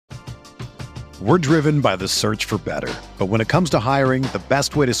We're driven by the search for better. But when it comes to hiring, the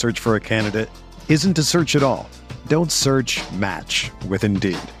best way to search for a candidate isn't to search at all. Don't search, match with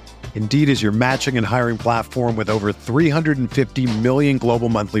Indeed. Indeed is your matching and hiring platform with over 350 million global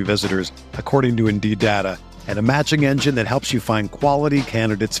monthly visitors, according to Indeed data, and a matching engine that helps you find quality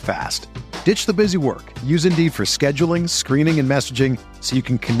candidates fast. Ditch the busy work. Use Indeed for scheduling, screening, and messaging so you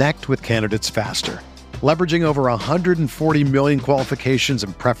can connect with candidates faster. Leveraging over 140 million qualifications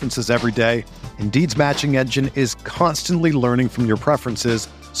and preferences every day, Indeed's matching engine is constantly learning from your preferences,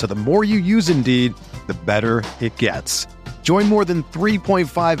 so the more you use Indeed, the better it gets. Join more than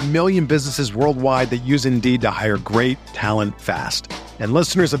 3.5 million businesses worldwide that use Indeed to hire great talent fast. And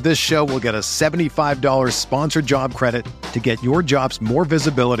listeners of this show will get a $75 sponsored job credit to get your jobs more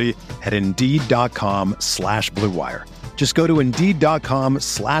visibility at Indeed.com/Blue Wire. Just go to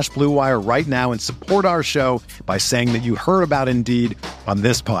Indeed.com/Blue Wire right now and support our show by saying that you heard about Indeed on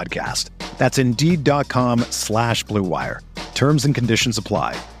this podcast. That's Indeed.com/Blue Wire. Terms and conditions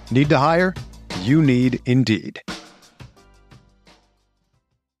apply. Need to hire? You need Indeed.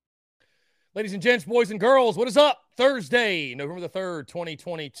 Ladies and gents, boys and girls, what is up? Thursday, November the 3rd,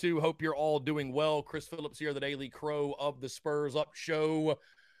 2022. Hope you're all doing well. Chris Phillips here, the Daily Crow of the Spurs Up Show.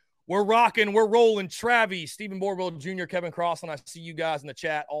 We're rocking, we're rolling. Travie, Stephen Borville Jr., Kevin Crossland. I see you guys in the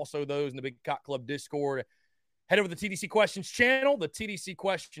chat, also those in the Big Cock Club Discord. Head over to the TDC Questions channel. The TDC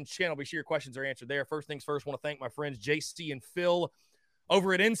Questions channel. Be sure your questions are answered there. First things first, I want to thank my friends JC and Phil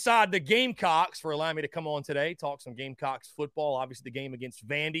over at Inside the Gamecocks for allowing me to come on today, talk some Gamecocks football. Obviously, the game against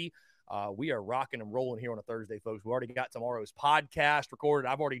Vandy. We are rocking and rolling here on a Thursday, folks. We already got tomorrow's podcast recorded.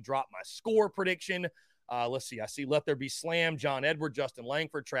 I've already dropped my score prediction. Let's see. I see Let There Be Slam, John Edward, Justin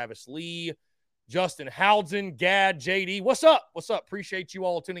Langford, Travis Lee, Justin Howden, Gad, JD. What's up? What's up? Appreciate you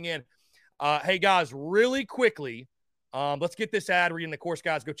all tuning in. Hey, guys, really quickly, let's get this ad read. And, of course,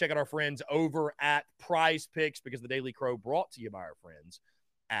 guys, go check out our friends over at Prize Picks, because the Daily Crow brought to you by our friends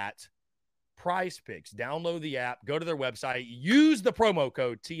at Prize Picks. Download the app, go to their website, use the promo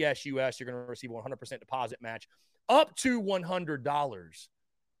code TSUS. You're going to receive a 100% deposit match up to $100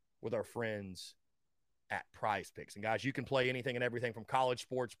 with our friends at Prize Picks. And guys, you can play anything and everything from college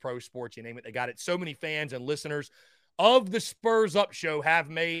sports, pro sports, you name it. They got it. So many fans and listeners of the Spurs Up Show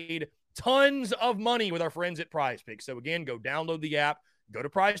have made tons of money with our friends at Prize Picks. So again, go download the app, go to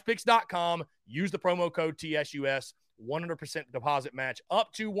prizepicks.com, use the promo code TSUS. 100% deposit match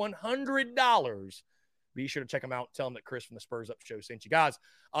up to $100. Be sure to check them out. Tell them that Chris from the Spurs Up Show sent you guys.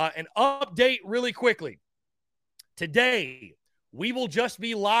 An update really quickly. Today, we will just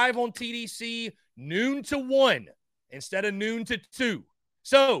be live on TDC noon to 1 instead of noon to 2.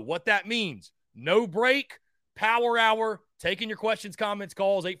 So what that means, no break, power hour, taking your questions, comments,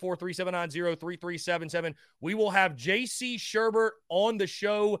 calls, 843-790-3377. We will have JC Sherbert on the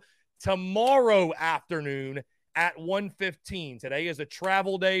show tomorrow afternoon at 1:15. Today is a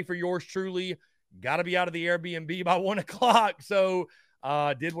travel day for yours truly. Got to be out of the Airbnb by 1 o'clock. So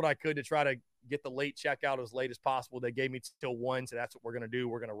did what I could to try to get the late checkout as late as possible. They gave me till 1, so that's what we're going to do.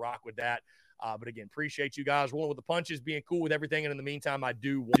 We're going to rock with that. But again, appreciate you guys rolling with the punches, being cool with everything. And in the meantime, I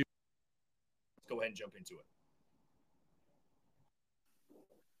do want to go ahead and jump into it.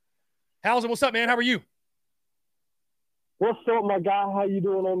 How's it? What's up, man? How are you? What's up, my guy? How you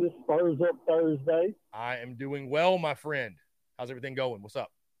doing on this Spurs Up Thursday? I am doing well, my friend. How's everything going? What's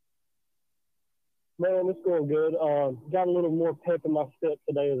up? Man, it's going good. Got a little more pep in my step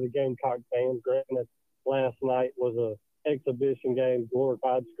today as a Gamecock fan. Granted, last night was a exhibition game,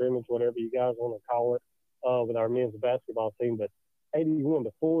 glorified scrimmage, whatever you guys want to call it, with our men's basketball team. But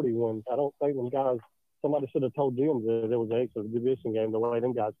 81-41, I don't think them guys – somebody should have told them that it was an exhibition game the way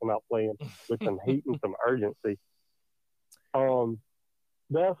them guys come out playing with some heat and some urgency.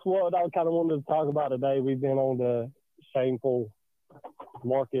 That's what I kind of wanted to talk about today. We've been on the shameful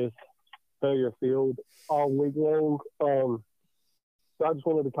Marcus failure field all week long. So I just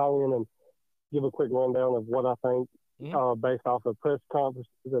wanted to call in and give a quick rundown of what I think, based off of press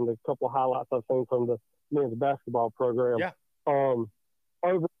conferences and the couple of highlights I've seen from the men's basketball program. Yeah.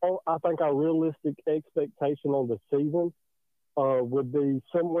 Overall, I think our realistic expectation on the season would be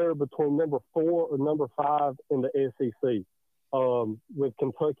somewhere between number 4 or number 5 in the SEC. With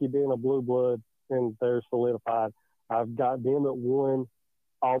Kentucky being a blue blood and they're solidified. I've got them at 1,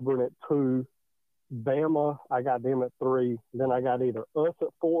 Auburn at 2, Bama, I got them at 3. Then I got either us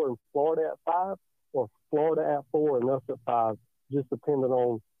at 4 and Florida at 5, or Florida at 4 and us at 5, just depending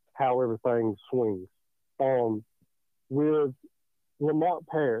on how everything swings. With Lamont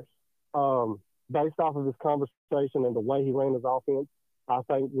Paris, based off of his conversation and the way he ran his offense, I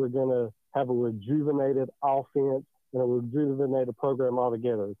think we're going to have a rejuvenated offense and a rejuvenated program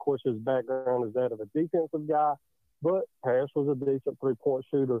altogether. Of course, his background is that of a defensive guy, but Paris was a decent three-point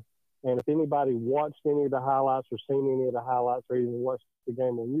shooter. And if anybody watched any of the highlights or seen any of the highlights or even watched the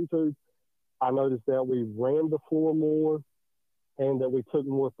game on YouTube, I noticed that we ran the floor more and that we took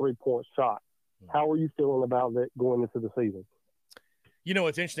more three-point shots. How are you feeling about that going into the season? You know,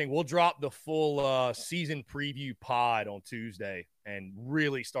 it's interesting. We'll drop the full season preview pod on Tuesday and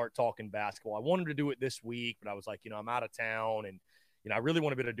really start talking basketball. I wanted to do it this week, but I was like, I'm out of town, and, I really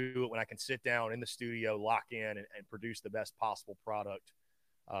want to be able to do it when I can sit down in the studio, lock in, and produce the best possible product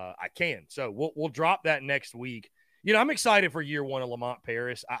I can. So we'll drop that next week. I'm excited for year one of Lamont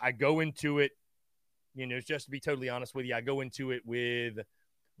Paris. I go into it, just to be totally honest with you, I go into it with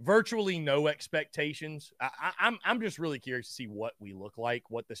virtually no expectations. I'm just really curious to see what we look like,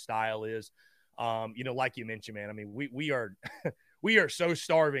 what the style is. Like you mentioned, man, I mean, we are we are so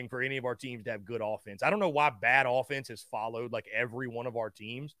starving for any of our teams to have good offense. I don't know why bad offense has followed like every one of our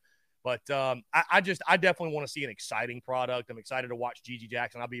teams, but I definitely want to see an exciting product. I'm excited to watch Gigi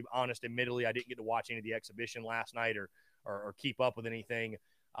Jackson. I'll be honest, admittedly, I didn't get to watch any of the exhibition last night or keep up with anything.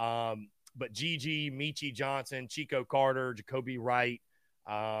 But Gigi, Michi Johnson, Chico Carter, Jacoby Wright,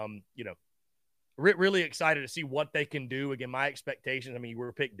 really excited to see what they can do. Again, my expectations, I mean, we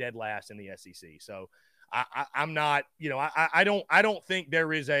were picked dead last in the SEC. So I'm not, I don't think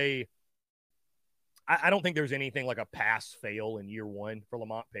there is I don't think there's anything like a pass fail in year one for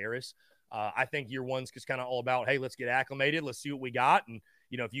Lamont Paris. I think year one's just kind of all about, hey, let's get acclimated. Let's see what we got. And,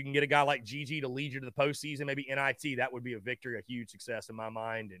 if you can get a guy like Gigi to lead you to the postseason, maybe NIT, that would be a victory, a huge success in my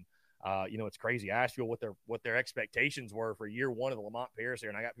mind. And, it's crazy. I asked people what their expectations were for year one of the Lamont Paris here,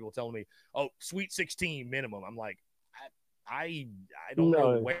 and I got people telling me, "Oh, Sweet 16 minimum." I'm like, I don't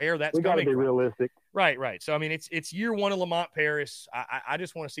know where that's we coming from. We got to be realistic, right. So I mean, it's year one of Lamont Paris. I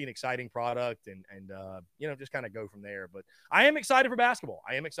just want to see an exciting product and just kind of go from there. But I am excited for basketball.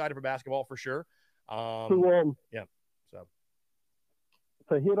 For sure. Yeah. So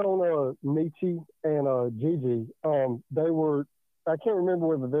to hit on Michi and Gigi, they were. I can't remember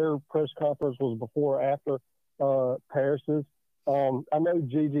whether their press conference was before or after Paris's. I know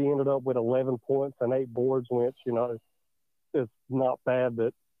Gigi ended up with 11 points and 8 boards, which, it's not bad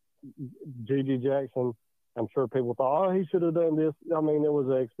that Gigi Jackson, I'm sure people thought, he should have done this. I mean, it was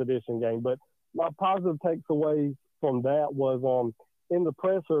an expedition game. But my positive takeaway from that was in the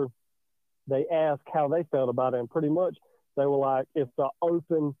presser, they asked how they felt about it. And pretty much they were like, it's a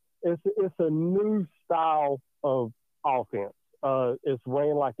new style of offense. It's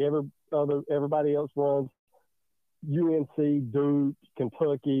ran like everybody else runs. UNC, Duke,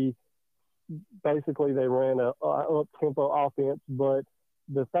 Kentucky, basically they ran a up-tempo offense. But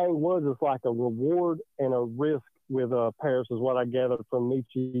the thing was, it's like a reward and a risk with Paris is what I gathered from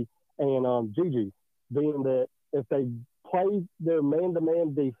Michi and Gigi, being that if they play their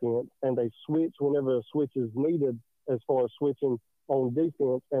man-to-man defense and they switch whenever a switch is needed as far as switching on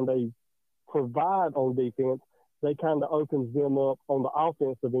defense, and they provide on defense, they kind of opens them up on the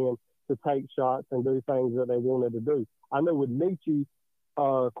offensive end to take shots and do things that they wanted to do. I know with Michi,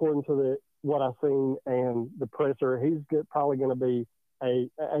 according to what I've seen and the presser, he's probably going to be a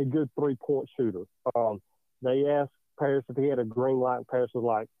good three-point shooter. They asked Paris if he had a green light, and Paris was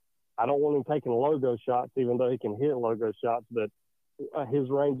like, I don't want him taking logo shots, even though he can hit logo shots, but his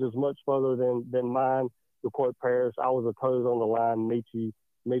range is much further than mine. To quote Paris, I was a toes on the line. Michi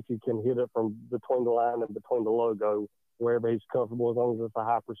can hit it from between the line and between the logo, wherever he's comfortable, as long as it's a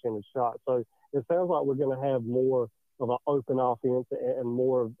high percentage shot. So it sounds like we're going to have more of an open offense and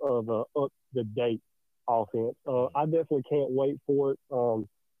more of a up-to-date offense. I definitely can't wait for it.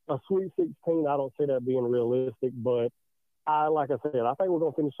 A Sweet 16, I don't see that being realistic, but like I said, I think we're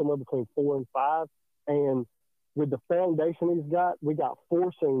going to finish somewhere between 4 and 5. And with the foundation he's got, we got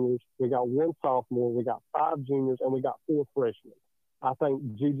 4 seniors, we got 1 sophomore, we got 5 juniors, and we got 4 freshmen. I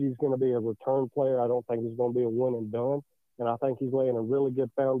think Gigi's going to be a return player. I don't think he's going to be a one and done. And I think he's laying a really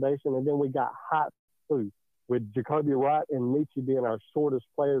good foundation. And then we got height too, with Jacoby Wright and Michi being our shortest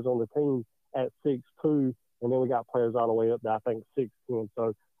players on the team at 6'2". And then we got players all the way up to, I think, 6'10".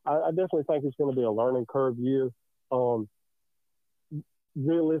 So I definitely think it's going to be a learning curve year.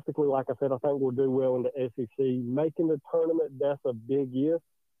 Realistically, like I said, I think we'll do well in the SEC. Making the tournament, that's a big if,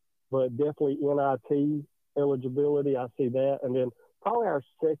 but definitely NIT eligibility, I see that. And then probably our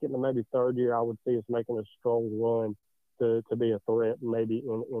second and maybe third year, I would see us making a strong run to be a threat maybe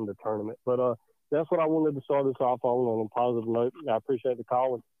in the tournament. But that's what I wanted to start this off on a positive note. I appreciate the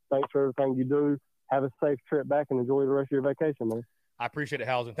call, and thanks for everything you do. Have a safe trip back and enjoy the rest of your vacation, man. I appreciate it,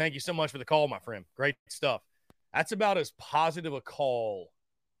 Housen. Thank you so much for the call, my friend. Great stuff. That's about as positive a call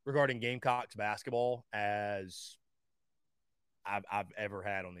regarding Gamecocks basketball as I've ever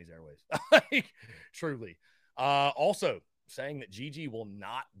had on these airways. Truly. Also saying that Gigi will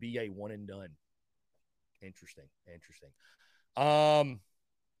not be a one and done. Interesting.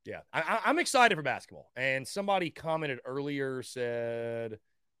 Yeah, I'm excited for basketball. And somebody commented earlier, said,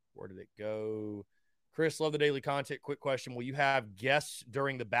 where did it go? Chris, love the daily content. Quick question. Will you have guests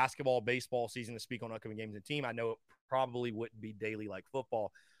during the basketball, baseball season to speak on upcoming games and team? I know it probably wouldn't be daily like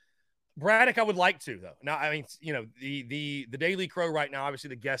football. Braddock, I would like to, though. Now, I mean, the Daily Crow right now, obviously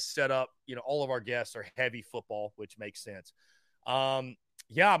the guest setup, all of our guests are heavy football, which makes sense.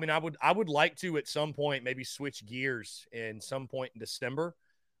 Yeah, I mean, I would like to at some point maybe switch gears in some point in December.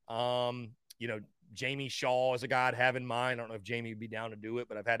 Jamie Shaw is a guy I'd have in mind. I don't know if Jamie would be down to do it,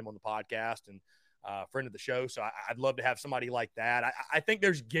 but I've had him on the podcast and friend of the show. So I'd love to have somebody like that. I think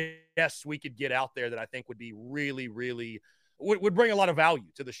there's guests we could get out there that I think would be really, really would bring a lot of value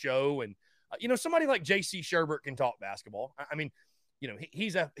to the show. And, somebody like JC Sherbert can talk basketball. I mean,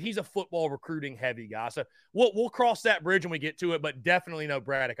 he's a football recruiting heavy guy. So we'll cross that bridge when we get to it, but definitely no,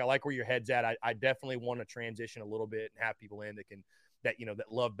 Braddock, I like where your head's at. I definitely want to transition a little bit and have people in that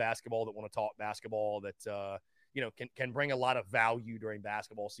love basketball, that want to talk basketball, that, can bring a lot of value during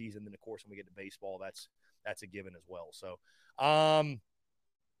basketball season. Then of course, when we get to baseball, that's a given as well. So,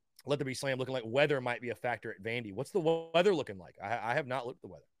 let there be slam looking like weather might be a factor at Vandy. What's the weather looking like? I have not looked at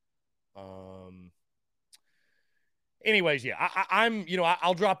the weather. Anyways, yeah,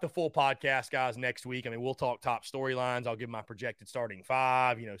 I'll drop the full podcast, guys, next week. I mean, we'll talk top storylines. I'll give my projected starting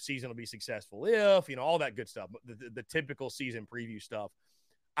five. Season will be successful if, all that good stuff. The typical season preview stuff.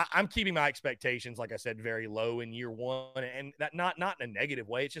 I'm keeping my expectations, like I said, very low in year one, and that not in a negative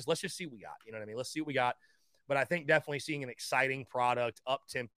way. It's just let's just see what we got. You know what I mean? Let's see what we got. But I think definitely seeing an exciting product, up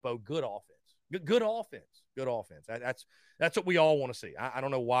tempo, good offense, good offense. That's what we all want to see. I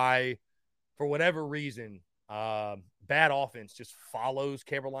don't know why, for whatever reason. Bad offense just follows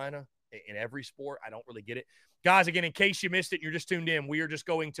Carolina in every sport. I don't really get it. Guys, again, in case you missed it and you're just tuned in, we are just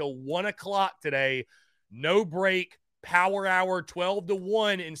going till 1 o'clock today. No break, power hour, 12 to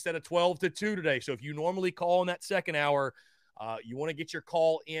 1 instead of 12 to 2 today. So if you normally call in that second hour, you want to get your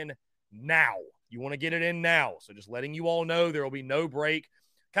call in now. You want to get it in now. So just letting you all know there will be no break.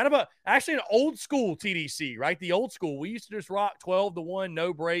 Kind of actually an old school TDC, right? The old school. We used to just rock 12 to 1,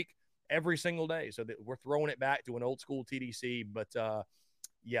 no break every single day. So that we're throwing it back to an old school TDC. But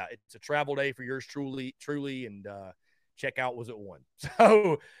yeah, it's a travel day for yours truly, and checkout was at 1.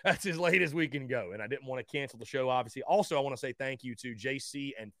 So that's as late as we can go. And I didn't want to cancel the show, obviously. Also, I want to say thank you to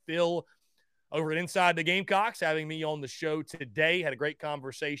JC and Phil over at Inside the Gamecocks having me on the show today. Had a great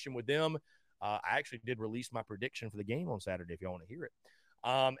conversation with them. I actually did release my prediction for the game on Saturday if y'all want to hear it.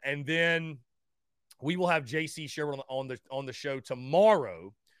 And then we will have JC Sherwood on the show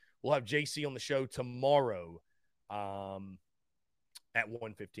tomorrow. We'll have JC on the show tomorrow at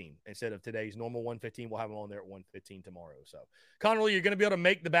 1:15. Instead of today's normal 1:15, we'll have him on there at 1:15 tomorrow. So, Connor, you're going to be able to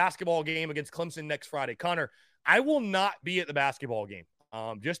make the basketball game against Clemson next Friday. Connor, I will not be at the basketball game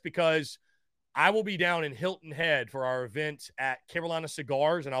just because I will be down in Hilton Head for our event at Carolina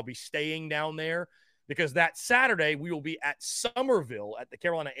Cigars, and I'll be staying down there because that Saturday we will be at Somerville at the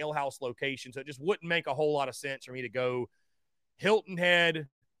Carolina Ale House location. So it just wouldn't make a whole lot of sense for me to go Hilton Head,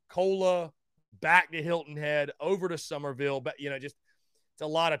 Cola, back to Hilton Head, over to Somerville. But, just it's a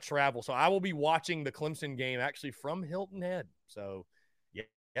lot of travel. So I will be watching the Clemson game actually from Hilton Head. So,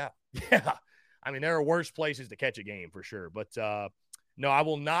 yeah. I mean, there are worse places to catch a game for sure. But, no, I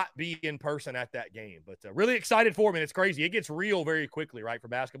will not be in person at that game. But really excited for it, man. It's crazy. It gets real very quickly, right, for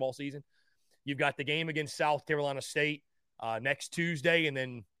basketball season. You've got the game against South Carolina State next Tuesday, and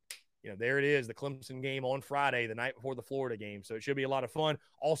then there it is, the Clemson game on Friday, the night before the Florida game. So it should be a lot of fun.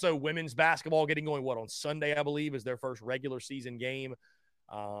 Also, women's basketball getting going, on Sunday, I believe, is their first regular season game.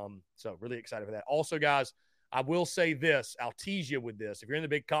 So really excited for that. Also, guys, I will say this. I'll tease you with this. If you're in the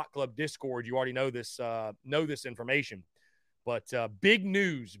Big Cock Club Discord, you already know this information. But big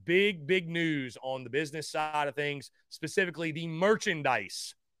news on the business side of things, specifically the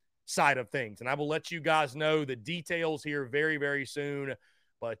merchandise side of things. And I will let you guys know the details here very, very soon.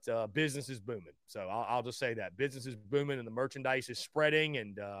 But business is booming. So I'll just say that. Business is booming and the merchandise is spreading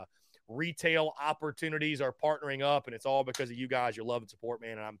and retail opportunities are partnering up. And it's all because of you guys, your love and support,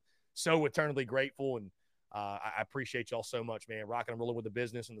 man. And I'm so eternally grateful. And I appreciate y'all so much, man. Rocking and rolling with the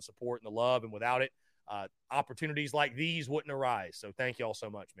business and the support and the love. And without it, opportunities like these wouldn't arise. So thank y'all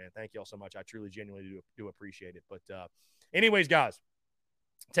so much, man. Thank y'all so much. I truly, genuinely do appreciate it. But anyways, guys,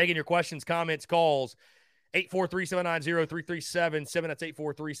 taking your questions, comments, calls, 843-790-3377. That's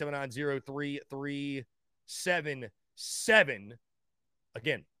 843-790-3377.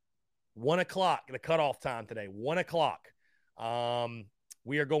 Again, 1 o'clock, the cutoff time today, 1 o'clock.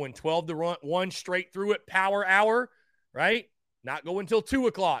 We are going 12 to 1 straight through it, power hour, right? Not going until 2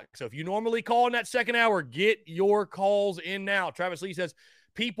 o'clock. So if you normally call in that second hour, get your calls in now. Travis Lee says,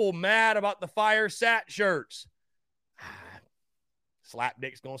 people mad about the Fire Sat shirts. Slap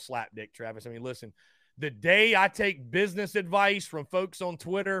dick's going to slap dick, Travis. I mean, listen, the day I take business advice from folks on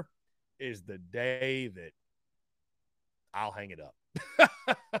Twitter is the day that I'll hang it up.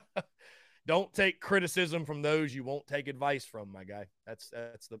 Don't take criticism from those you won't take advice from, my guy. That's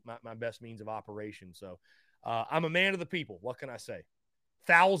my best means of operation. So I'm a man of the people. What can I say?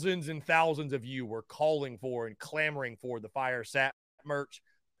 Thousands and thousands of you were calling for and clamoring for the Fire Sat merch.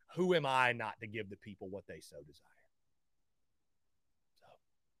 Who am I not to give the people what they so desire? So,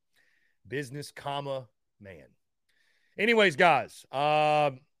 business, man. Anyways, guys,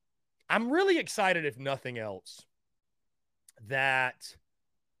 I'm really excited, if nothing else, that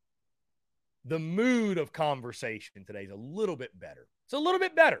the mood of conversation today is a little bit better. It's a little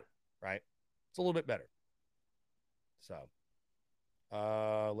bit better, right? It's a little bit better. So,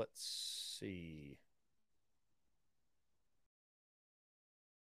 let's see.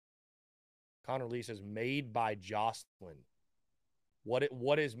 Connor Lee says, made by Jocelyn.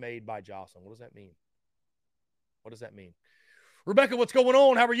 What is made by Jocelyn? What does that mean? What does that mean? Rebecca, what's going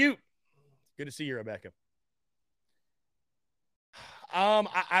on? How are you? Good to see you, Rebecca.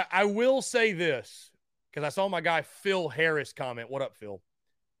 I will say this, because I saw my guy Phil Harris comment. What up, Phil?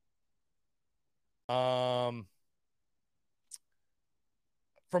 From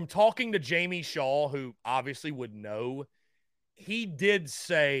talking to Jamie Shaw, who obviously would know, he did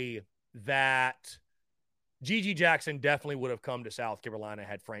say that Gigi Jackson definitely would have come to South Carolina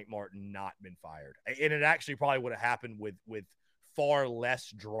had Frank Martin not been fired. And it actually probably would have happened with far less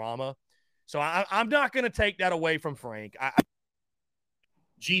drama. So I'm not going to take that away from Frank.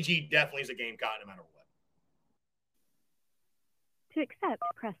 Gigi definitely is a Gamecock no matter what. To accept,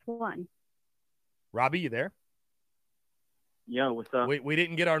 press 1. Robbie, you there? Yo, what's up? We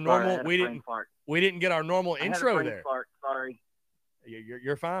didn't get our normal. Sorry, we didn't get our normal intro there. Sorry.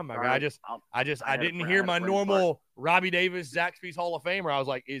 You're fine, my Sorry. guy. I didn't hear my normal Robbie Davis, Zaxby's Hall of Famer. I was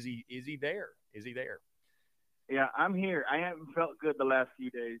like, is he there? Is he there? Yeah, I'm here. I haven't felt good the last few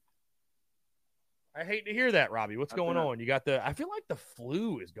days. I hate to hear that, Robbie. What's going on? You got I feel like the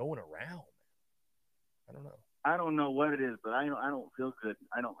flu is going around. I don't know. I don't know what it is, but I don't feel good.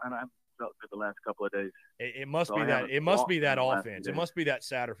 I haven't felt good the last couple of days. It must be that. It must be that offense. It must be that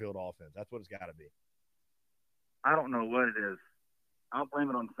Satterfield offense. That's what it's got to be. I don't know what it is. I'll blame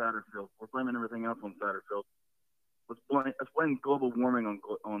it on Satterfield. We're blaming everything else on Satterfield. Let's blame global warming on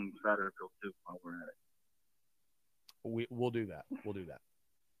Satterfield too while we're at it. We'll do that. We'll do that.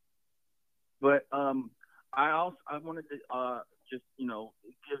 But I wanted to just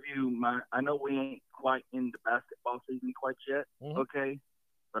give you I know we ain't quite in the basketball season quite yet, okay?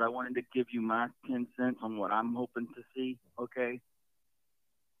 But I wanted to give you my 10 cents on what I'm hoping to see, okay?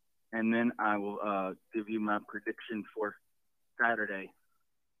 And then I will give you my prediction for Saturday.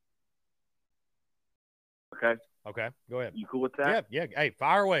 Okay? Okay, go ahead. You cool with that? Yeah. Hey,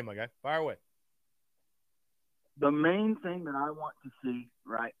 fire away, my guy. Fire away. The main thing that I want to see,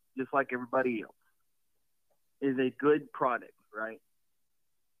 right, just like everybody else, is a good product, right?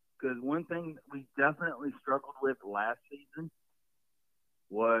 Because one thing that we definitely struggled with last season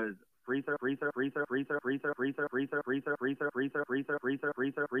was freezer. I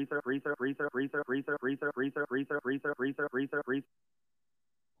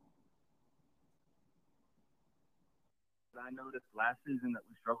noticed last season that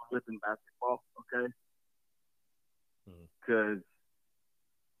we struggled with in basketball, okay? Because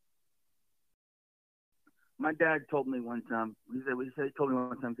my dad told me one time, he told me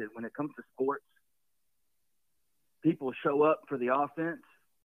one time that when it comes to sports, people show up for the offense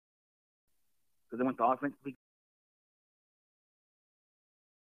because they want the offense to be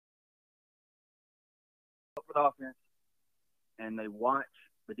up for the offense, and they watch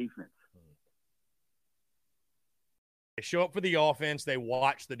the defense. They show up for the offense. They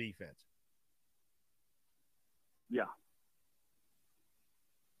watch the defense. Yeah.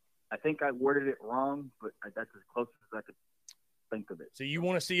 I think I worded it wrong, but that's as close as I could think of it. So you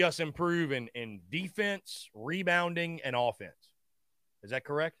want to see us improve in defense, rebounding, and offense. Is that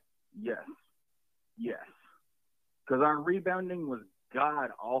correct? Yes. Because our rebounding was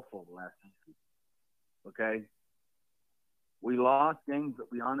god-awful last season. Okay? We lost games that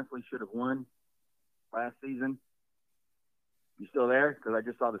we honestly should have won last season. You still there? Because I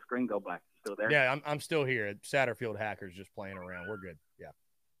just saw the screen go black. You still there? Yeah, I'm still here. Satterfield hackers just playing around. We're good. Yeah.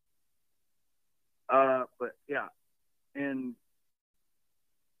 But yeah, and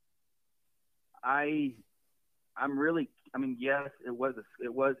I'm really I mean, yes, it was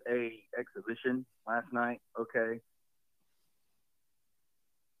a exhibition last night. Okay.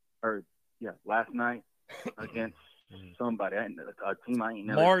 Last night against somebody, a team I ain't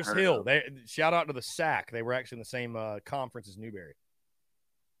never Mars heard Hill. of. They shout out to the SAC. They were actually in the same conference as Newberry.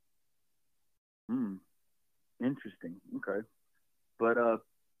 Interesting. Okay, but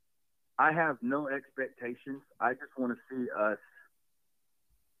I have no expectations. I just want to see us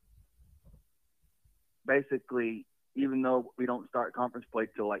basically, even though we don't start conference play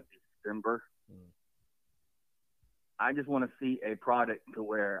till like December. I just want to see a product to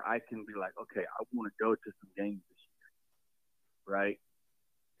where I can be like, okay, I want to go to some games this year, right?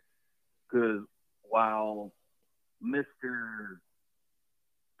 Because while Mr.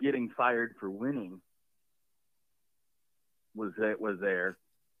 getting fired for winning was there,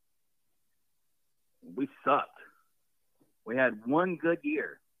 we sucked. We had one good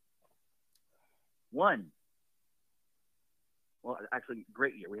year. One. Well, actually,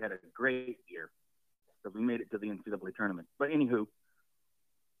 great year. We had a great year. Because we made it to the NCAA tournament. But anywho,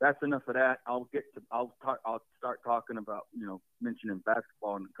 that's enough of that. I'll start talking about, mentioning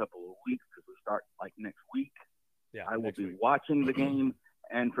basketball in a couple of weeks because we start like next week. Yeah, I will be watching the game.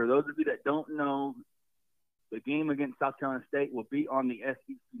 And for those of you that don't know, the game against South Carolina State will be on the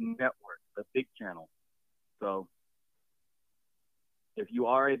SEC Network, the big channel. So if you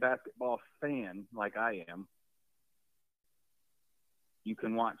are a basketball fan like I am, you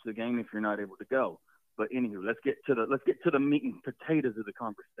can watch the game if you're not able to go. But anywho, let's get to the meat and potatoes of the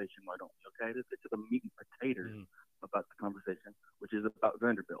conversation. Why don't we? Okay, let's get to the meat and potatoes about the conversation, which is about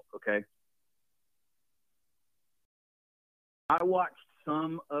Vanderbilt. Okay, I watched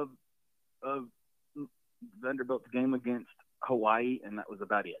some of Vanderbilt's game against Hawaii, and that was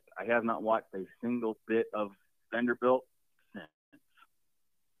about it. I have not watched a single bit of Vanderbilt since.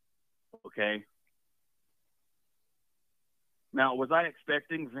 Okay. Now, was I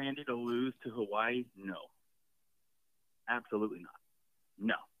expecting Vandy to lose to Hawaii? No. Absolutely not.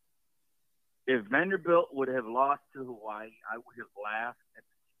 No. If Vanderbilt would have lost to Hawaii, I would have laughed at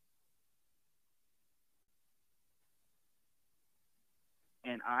the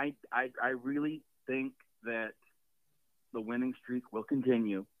And I really think that the winning streak will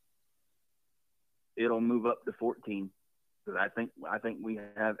continue. It'll move up to 14. Because I think we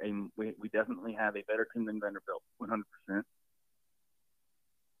definitely have a better team than Vanderbilt, 100%.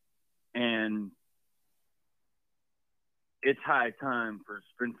 And it's high time for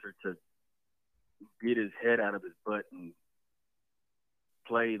Spencer to get his head out of his butt and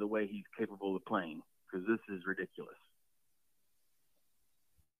play the way he's capable of playing, because this is ridiculous.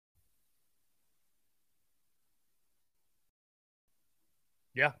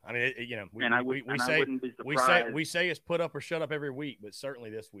 Yeah, I mean, we say it's put up or shut up every week, but certainly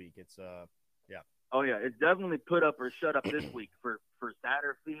this week it's yeah. Oh yeah, it's definitely put up or shut up this week for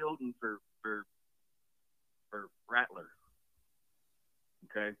Satterfield and for Rattler.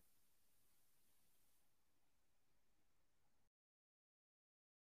 Okay.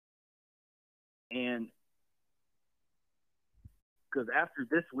 And because after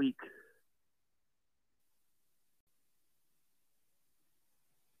this week,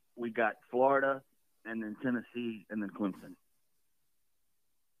 we got Florida and then Tennessee and then Clemson.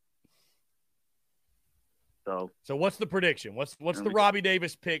 So what's the prediction? What's the Robbie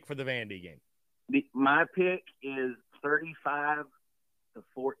Davis pick for the Vandy game? My pick is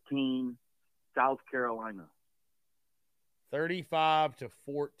 35-14 South Carolina.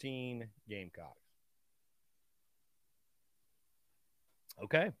 35-14 Gamecocks.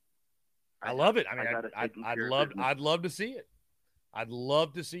 Okay. I love it. I mean, I'd love to see it. I'd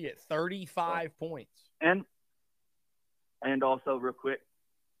love to see it. 35 points. And also real quick,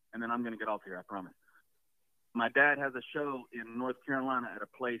 and then I'm going to get off here, I promise. My dad has a show in North Carolina at a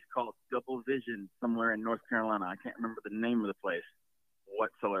place called Double Vision somewhere in North Carolina. I can't remember the name of the place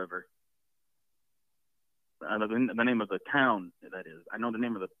whatsoever. The name of the town, that is. I know the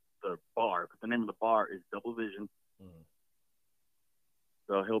name of the bar, but the name of the bar is Double Vision. Mm-hmm.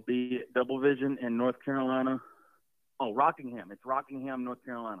 So he'll be at Double Vision in North Carolina. Oh, Rockingham. It's Rockingham, North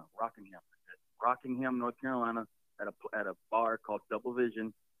Carolina. Rockingham, North Carolina at a bar called Double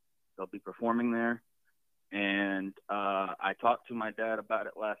Vision. They'll be performing there. And I talked to my dad about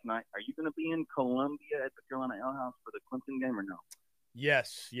it last night. Are you going to be in Columbia at the Carolina Ale House for the Clemson game or no?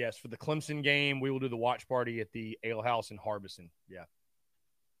 Yes. For the Clemson game, we will do the watch party at the Ale House in Harbison. Yeah.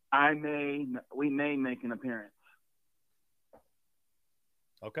 We may make an appearance.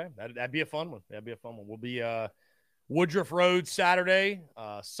 Okay. That'd be a fun one. We'll be Woodruff Road Saturday,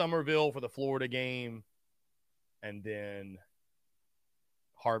 Somerville for the Florida game, and then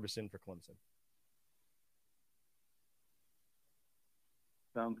Harbison for Clemson.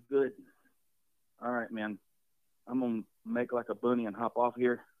 Sounds good. All right, man. I'm going to make like a bunny and hop off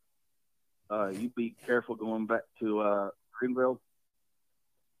here. You be careful going back to Greenville.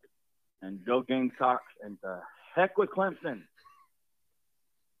 And go Gamecocks, and heck with Clemson.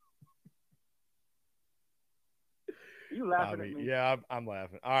 You laughing at me? Yeah, I'm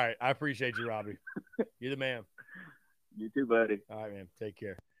laughing. All right. I appreciate you, Robbie. You're the man. You too, buddy. All right, man. Take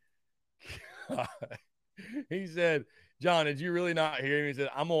care. He said, John, did you really not hear him? He said,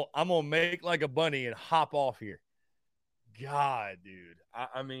 I'm gonna make like a bunny and hop off here. God, dude.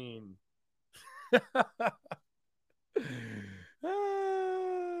 I mean,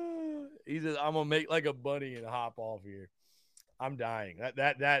 he says, I'm gonna make like a bunny and hop off here. I'm dying.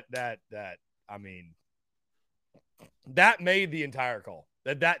 That. I mean, that made the entire call.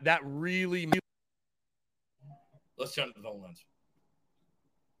 That really. Let's jump to the phone lines.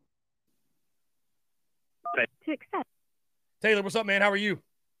 To accept. Taylor, what's up, man? How are you?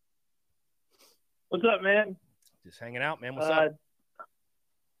 What's up, man? Just hanging out, man. What's up?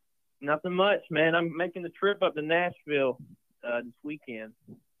 Nothing much, man. I'm making the trip up to Nashville this weekend.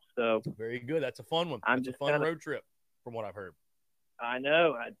 So very good. That's a fun one. I'm That's just a fun road trip, from what I've heard. I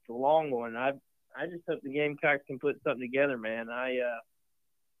know it's a long one. I just hope the Gamecocks can put something together, man. I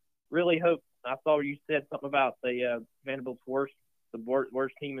really hope. I saw you said something about the Vanderbilt's worst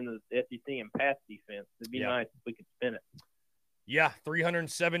team in the SEC in pass defense. It'd be nice if we could spin it. Yeah,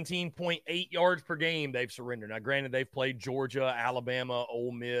 317.8 yards per game they've surrendered. Now, granted, they've played Georgia, Alabama,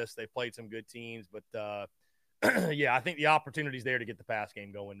 Ole Miss. They've played some good teams. But, yeah, I think the opportunity's there to get the pass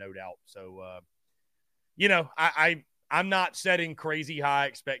game going, no doubt. So, I'm not setting crazy high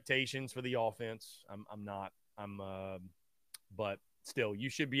expectations for the offense. I'm not. But still, you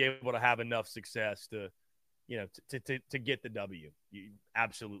should be able to have enough success to get the W. You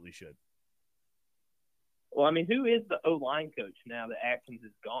absolutely should. Well, I mean, who is the O-line coach now that Atkins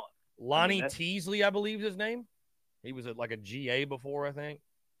is gone? Lonnie Teasley, I believe is his name. He was like a GA before, I think.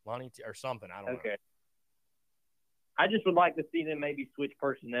 Or something. I don't know. Okay. I just would like to see them maybe switch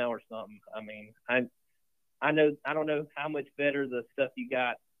personnel or something. I mean, I don't know how much better the stuff you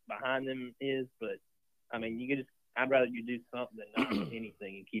got behind them is, but I mean, I'd rather you do something than not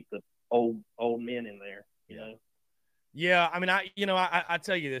anything and keep the old men in there, you know? Yeah. I mean, I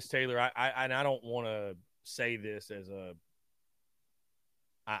tell you this, Taylor, I don't want to say this as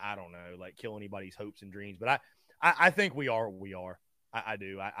I don't know, like kill anybody's hopes and dreams, but I think we are. I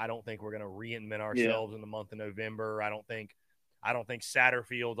do. I don't think we're going to reinvent ourselves in the month of November. I don't think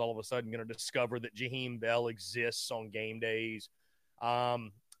Satterfield's all of a sudden going to discover that Jaheim Bell exists on game days.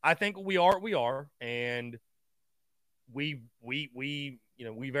 I think we are. And we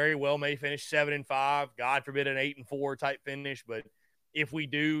very well may finish 7-5, God forbid an 8-4 type finish. But if we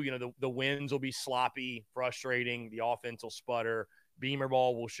do, the wins will be sloppy, frustrating. The offense will sputter. Beamer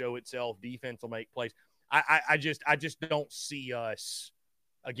ball will show itself. Defense will make plays. I just don't see us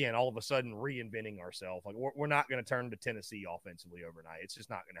again all of a sudden reinventing ourselves. Like we're not going to turn to Tennessee offensively overnight. It's just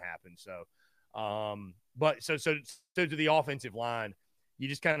not going to happen. So, but so to the offensive line, you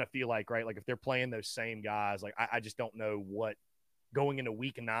just kind of feel like, right, like if they're playing those same guys, like I just don't know what going into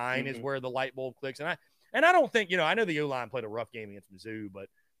week 9 is where the light bulb clicks. And I don't think, I know the O-line played a rough game against Mizzou, but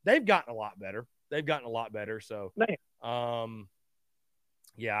they've gotten a lot better. So,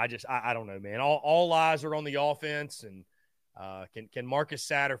 yeah, I don't know, man. All eyes are on the offense, and can Marcus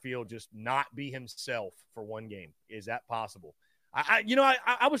Satterfield just not be himself for one game? Is that possible? I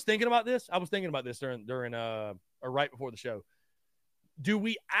was thinking about this. During or right before the show. Do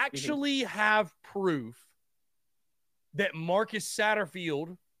we actually have proof that Marcus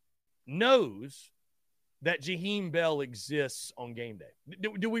Satterfield knows that Jaheim Bell exists on game day?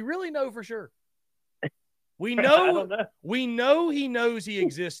 Do we really know for sure? We know he knows he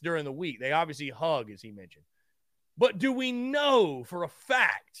exists during the week. They obviously hug, as he mentioned. But do we know for a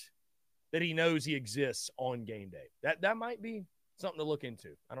fact that he knows he exists on game day? That might be something to look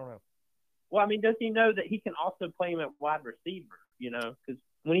into. I don't know. Well, I mean, does he know that he can also play him at wide receiver? Because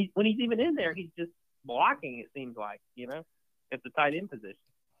when he's even in there, he's just blocking. It seems like at the tight end position.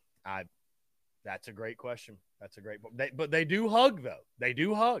 That's a great question. But they do hug though. They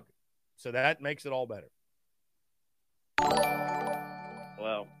do hug, so that makes it all better.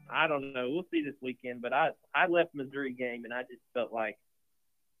 Well, I don't know. We'll see this weekend, but I left Missouri game and I just felt like,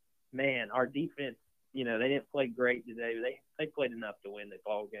 man, our defense, they didn't play great today. They played enough to win the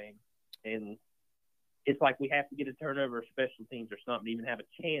ball game. And it's like we have to get a turnover or special teams or something to even have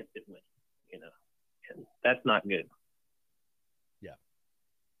a chance at winning, And that's not good. Yeah.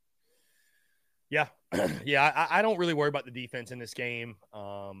 Yeah. I don't really worry about the defense in this game.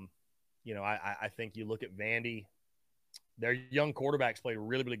 I think you look at Vandy. Their young quarterbacks played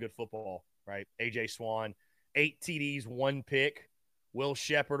really, really good football, right? A.J. Swan, 8 TDs, 1 pick. Will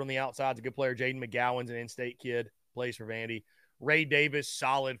Shepard on the outside is a good player. Jaden McGowan's an in-state kid, plays for Vandy. Ray Davis,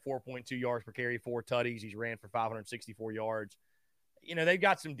 solid 4.2 yards per carry, 4 tutties. He's ran for 564 yards. They've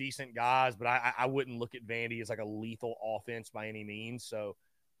got some decent guys, but I wouldn't look at Vandy as like a lethal offense by any means. So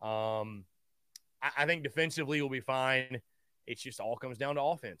I think defensively will be fine. It's just all comes down to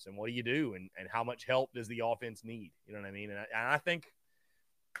offense and what do you do and how much help does the offense need? You know what I mean? And I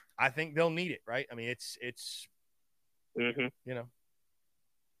think they'll need it, right? I mean, it's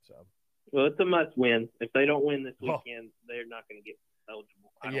so. Well, it's a must win. If they don't win this weekend, they're not going to get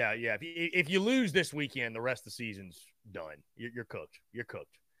eligible. Yeah. If you lose this weekend, the rest of the season's done. You're cooked. You're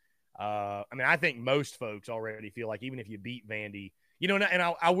cooked. I mean, I think most folks already feel like even if you beat Vandy, and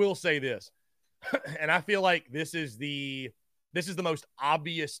I will say this, and I feel like this is the most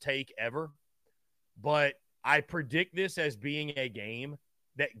obvious take ever, but I predict this as being a game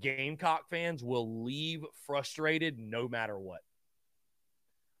that Gamecock fans will leave frustrated no matter what.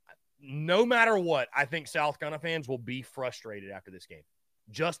 No matter what, I think South Carolina fans will be frustrated after this game.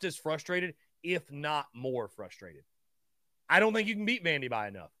 Just as frustrated, if not more frustrated. I don't think you can beat Vandy by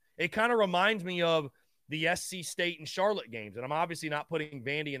enough. It kind of reminds me of the SC State and Charlotte games, and I'm obviously not putting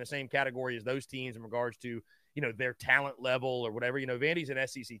Vandy in the same category as those teams in regards to, their talent level or whatever. Vandy's an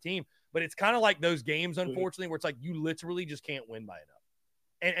SEC team, but it's kind of like those games, unfortunately, where it's like you literally just can't win by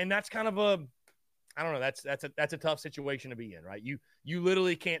enough. And that's kind of I don't know. That's a tough situation to be in, right? You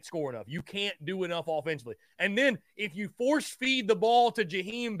literally can't score enough. You can't do enough offensively. And then if you force feed the ball to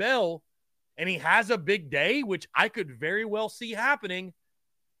Jaheim Bell and he has a big day, which I could very well see happening,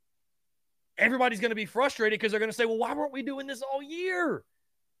 everybody's going to be frustrated because they're going to say, well, why weren't we doing this all year?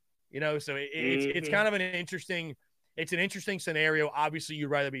 So it's kind of an interesting scenario. Obviously, you'd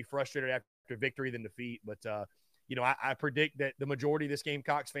rather be frustrated after victory than defeat, but I predict that the majority of this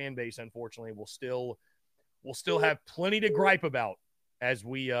Gamecocks fan base, unfortunately, will still have plenty to gripe about as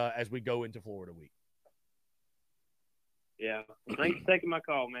we go into Florida week. Yeah. Thanks for taking my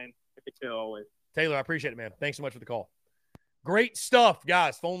call, man. Always. Taylor, I appreciate it, man. Thanks so much for the call. Great stuff,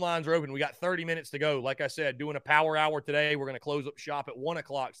 guys. Phone lines are open. We got 30 minutes to go. Like I said, doing a power hour today. We're going to close up shop at 1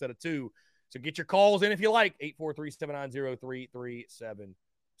 o'clock instead of 2. So get your calls in if you like. 843-790-3377.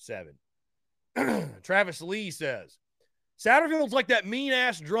 Travis Lee says, Satterfield's like that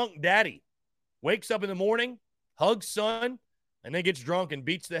mean-ass drunk daddy. Wakes up in the morning, hugs son, and then gets drunk and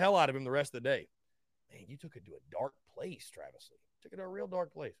beats the hell out of him the rest of the day. Man, you took it to a dark place, Travis Lee. Took it to a real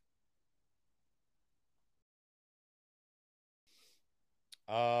dark place.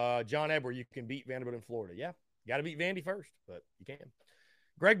 John Edward, you can beat Vanderbilt in Florida. Yeah, you got to beat Vandy first, but you can.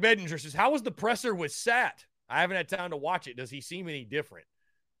 Greg Bedinger says, how was the presser with Sat? I haven't had time to watch it. Does he seem any different?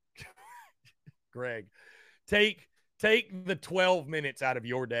 Greg, take the 12 minutes out of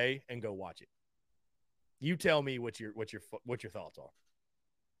your day and go watch it. You tell me what your thoughts are.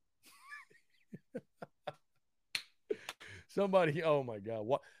 Somebody, oh my God,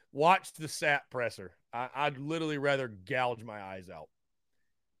 watch the Sat presser. I'd literally rather gouge my eyes out.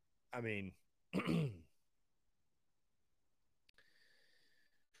 I mean,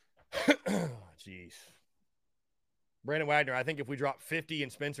 jeez. Brandon Wagner, I think if we drop 50 and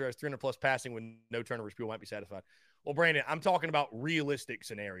Spencer has 300-plus passing with no turnovers, people might be satisfied. Well, Brandon, I'm talking about realistic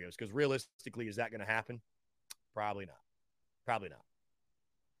scenarios because realistically, is that going to happen? Probably not. Probably not.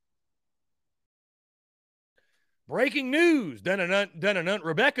 Breaking news. Dun-a-nunt.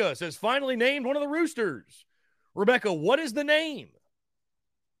 Rebecca says, finally named one of the Roosters. Rebecca, what is the name?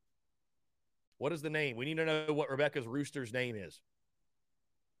 What is the name? We need to know what Rebecca's Rooster's name is.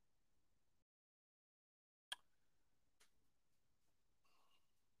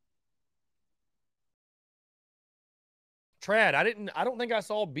 Trad, I don't think I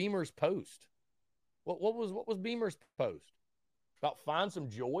saw Beamer's post. What was Beamer's post? About find some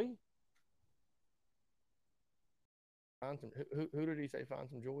joy? Who did he say find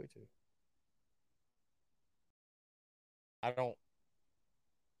some joy to? I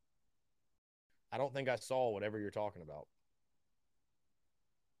don't think I saw whatever you're talking about.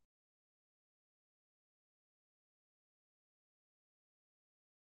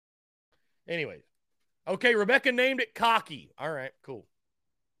 Anyways. Okay, Rebecca named it Cocky. All right, cool.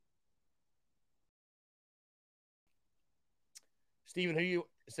 Steven, who do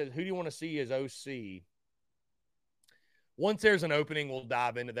you want to see as OC? Once there's an opening, we'll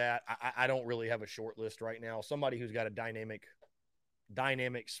dive into that. I don't really have a short list right now. Somebody who's got a dynamic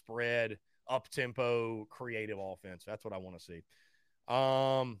spread, up-tempo, creative offense. That's what I want to see.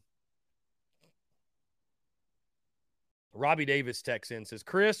 Robbie Davis texts in, says,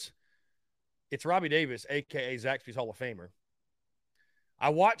 Chris, It's Robbie Davis, a.k.a. Zaxby's Hall of Famer. I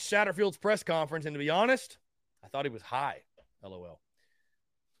watched Satterfield's press conference, and to be honest, I thought he was high. LOL.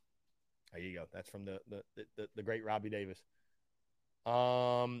 There you go. That's from the great Robbie Davis.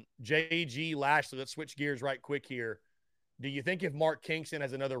 JG Lashley, let's switch gears right quick here. Do you think if Mark Kingston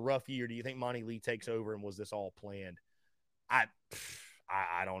has another rough year, do you think Monty Lee takes over, and was this all planned? I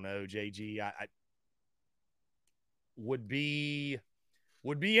don't know, JG. I would be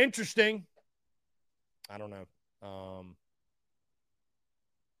interesting. I don't know.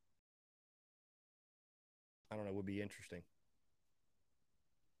 I don't know. Would be interesting.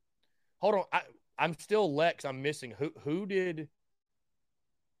 Hold on. I'm still Lex. I'm missing. Who did?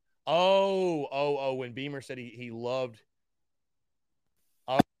 Oh. When Beamer said he loved.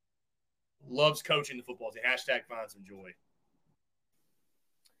 Loves coaching the football team. Hashtag find some joy.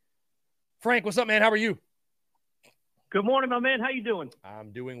 Frank, what's up, man? How are you? Good morning, my man. How you doing?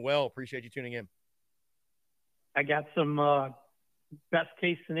 I'm doing well. Appreciate you tuning in. I got some best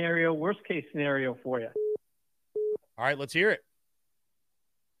case scenario, worst case scenario for you. All right, let's hear it.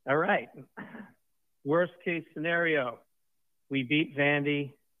 All right. Worst case scenario, we beat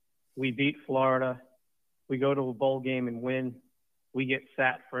Vandy, we beat Florida, we go to a bowl game and win, we get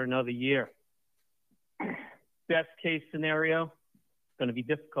sat for another year. Best case scenario, it's going to be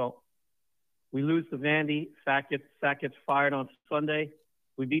difficult. We lose to Vandy, Sack gets fired on Sunday.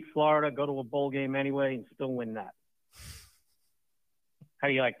 We beat Florida, go to a bowl game anyway, and still win that. How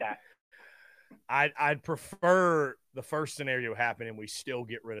do you like that? I'd prefer the first scenario happen and we still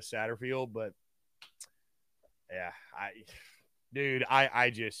get rid of Satterfield, but yeah, I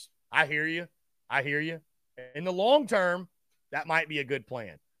hear you. I hear you. In the long term, that might be a good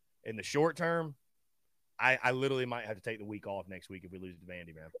plan. In the short term, I literally might have to take the week off next week if we lose to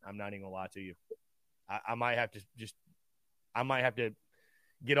Vandy, man. I'm not even gonna lie to you. I might have to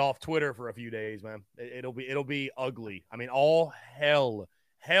get off Twitter for a few days, man. It'll be ugly. I mean, all hell,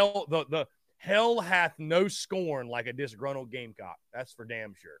 the hell hath no scorn like a disgruntled Gamecock. That's for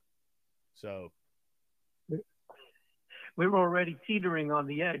damn sure. So we were already teetering on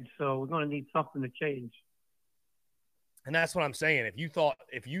the edge, so we're going to need something to change. And that's what I'm saying. If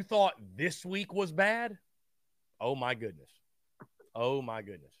you thought this week was bad, oh my goodness. Oh my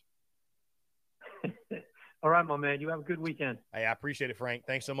goodness. All right, my man. You have a good weekend. Hey, I appreciate it, Frank.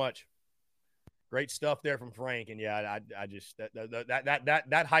 Thanks so much. Great stuff there from Frank. And yeah, I just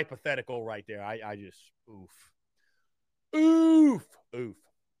that hypothetical right there. I just oof.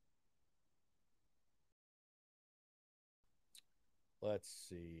 Let's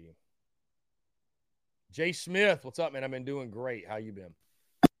see. Jay Smith, what's up, man? I've been doing great. How you been?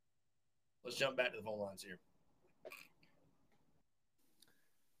 Let's jump back to the phone lines here.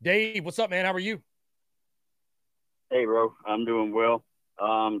 Dave, what's up, man? How are you? Hey, bro. I'm doing well.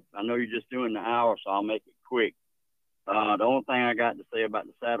 I know you're just doing the hour, so I'll make it quick. The only thing I got to say about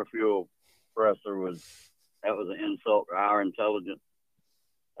the Satterfield presser was that was an insult to our intelligence.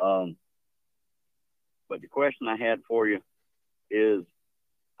 But the question I had for you is,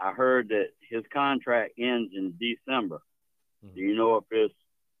 I heard that his contract ends in December. Mm-hmm. Do you know if it's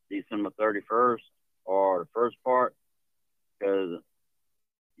December 31st or the first part? Because,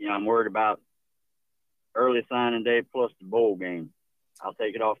 I'm worried about early signing day plus the bowl game. I'll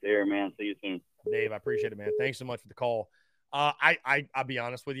take it off the air, man. See you soon. Dave, I appreciate it, man. Thanks so much for the call. I'll be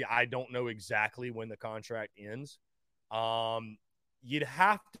honest with you. I don't know exactly when the contract ends. You'd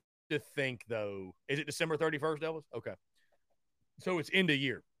have to think, though. Is it December 31st, Elvis? Okay. So it's end of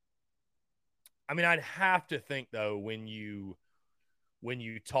year. I mean, I'd have to think, though, when you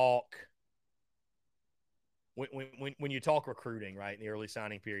talk when you talk recruiting, right, in the early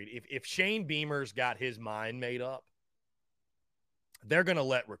signing period, if Shane Beamer's got his mind made up, they're going to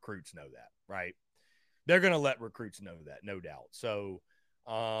let recruits know that, right? They're going to let recruits know that, no doubt. So,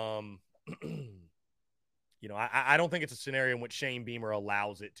 I don't think it's a scenario in which Shane Beamer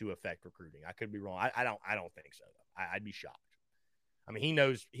allows it to affect recruiting. I could be wrong. I don't think so. I'd be shocked. I mean, he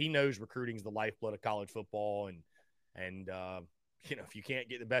knows recruiting is the lifeblood of college football, and if you can't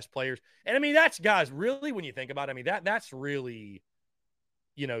get the best players, and I mean that's, guys, really, when you think about it, I mean that's really,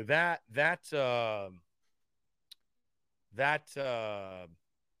 that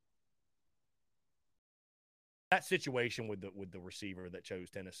situation with the receiver that chose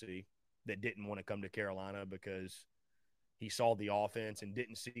Tennessee, that didn't want to come to Carolina because he saw the offense and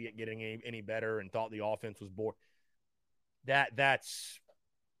didn't see it getting any better and thought the offense was boring. That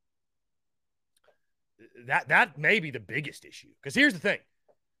may be the biggest issue. Because here's the thing: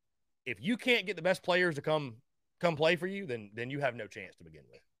 if you can't get the best players to come play for you, then you have no chance to begin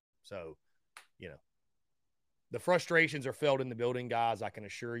with. So, The frustrations are felt in the building, guys. I can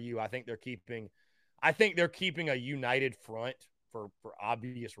assure you. I think they're keeping a united front for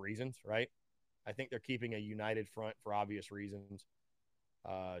obvious reasons, right? I think they're keeping a united front for obvious reasons,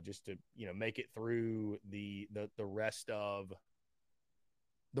 just to make it through the rest of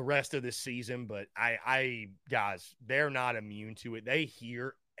this season. But I guys, they're not immune to it. They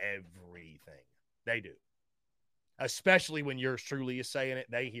hear everything. They do. Especially when yours truly is saying it,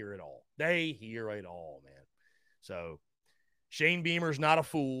 they hear it all. They hear it all, man. So Shane Beamer's not a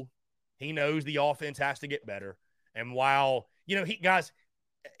fool. He knows the offense has to get better. And while, I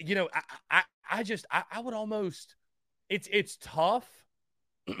would almost, it's tough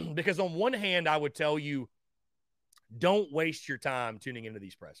because on one hand, I would tell you, don't waste your time tuning into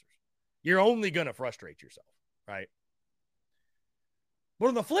these pressers. You're only going to frustrate yourself, right? But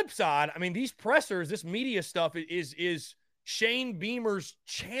on the flip side, I mean, these pressers, this media stuff is Shane Beamer's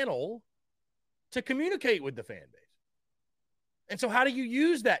channel to communicate with the fan base. And so how do you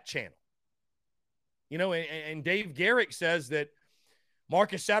use that channel? And Dave Garrick says that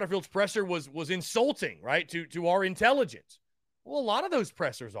Marcus Satterfield's presser was insulting, right, to our intelligence. Well, a lot of those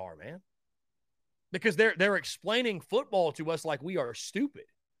pressers are, man, because they're explaining football to us like we are stupid.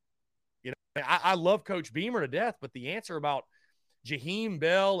 I love Coach Beamer to death, but the answer about Jaheim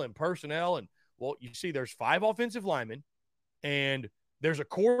Bell and personnel and, well, you see there's 5 offensive linemen and there's a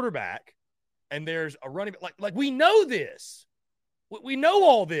quarterback and there's a running back. Like we know this. We know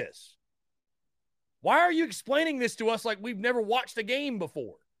all this. Why are you explaining this to us like we've never watched a game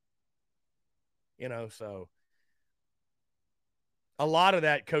before? So a lot of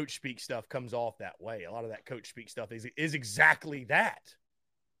that coach speak stuff comes off that way. A lot of that coach speak stuff is exactly that,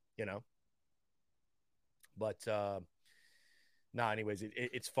 But anyways,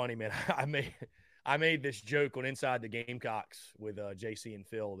 it's funny, man. I made this joke on Inside the Gamecocks with JC and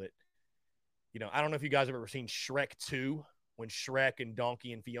Phil that, I don't know if you guys have ever seen Shrek 2, when Shrek and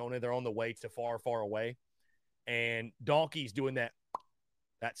Donkey and Fiona, they're on the way to Far, Far Away. And Donkey's doing that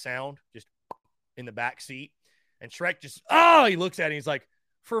sound just in the back seat. And Shrek he looks at it and he's like,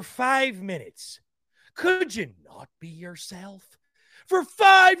 for 5 minutes, could you not be yourself? For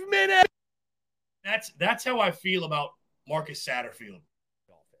 5 minutes. That's how I feel about Marcus Satterfield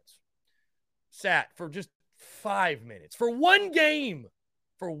offense. Sat for just 5 minutes. For one game.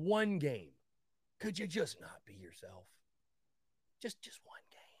 Could you just not be yourself? Just one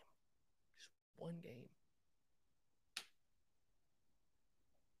game. Just one game.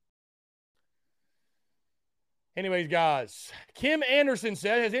 Anyways, guys, Kim Anderson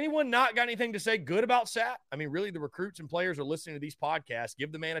said, has anyone not got anything to say good about Sat? I mean, really, the recruits and players are listening to these podcasts.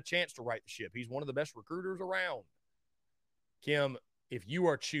 Give the man a chance to right the ship. He's one of the best recruiters around. Kim, if you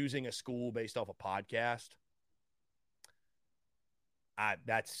are choosing a school based off a podcast,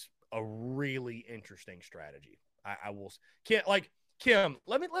 that's a really interesting strategy. I will Kim,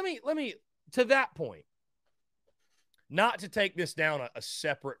 let me to that point, not to take this down a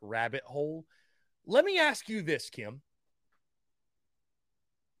separate rabbit hole. Let me ask you this, Kim.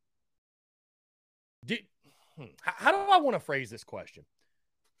 How do I want to phrase this question?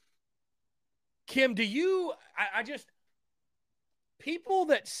 Kim, people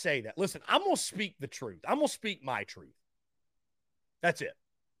that say that, listen, I'm going to speak the truth. I'm going to speak my truth. That's it.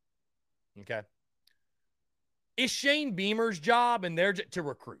 Okay? It's Shane Beamer's job and they're to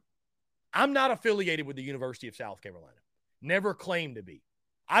recruit. I'm not affiliated with the University of South Carolina. Never claimed to be.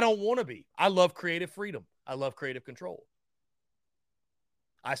 I don't want to be. I love creative freedom. I love creative control.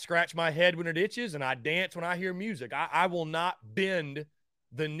 I scratch my head when it itches and I dance when I hear music. I will not bend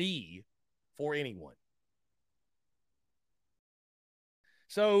the knee for anyone.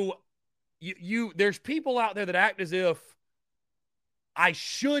 So there's people out there that act as if I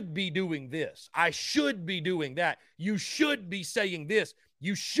should be doing this. I should be doing that. You should be saying this.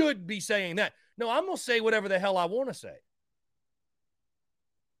 You should be saying that. No, I'm going to say whatever the hell I want to say.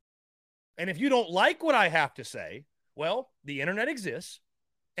 And if you don't like what I have to say, well, the internet exists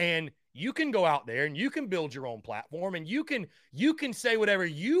and you can go out there and you can build your own platform and you can say whatever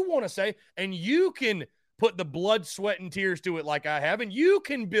you want to say and you can put the blood, sweat, and tears to it like I have, and you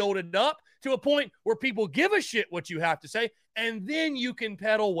can build it up to a point where people give a shit what you have to say, and then you can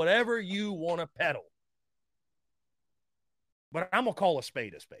peddle whatever you want to peddle. But I'm going to call a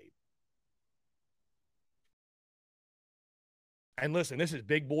spade a spade. And listen, this is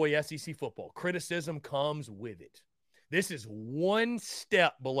big boy SEC football. Criticism comes with it. This is one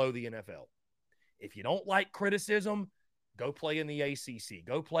step below the NFL. If you don't like criticism, go play in the ACC.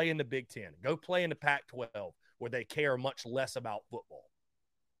 Go play in the Big Ten. Go play in the Pac-12 where they care much less about football.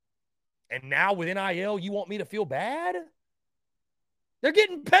 And now with NIL, you want me to feel bad? They're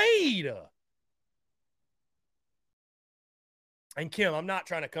getting paid. and Kim, I'm not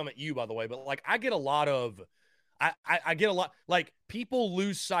trying to come at you, by the way, but like I get a lot of, I get a lot, like people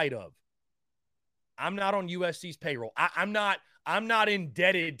lose sight of. I'm not on USC's payroll. I'm not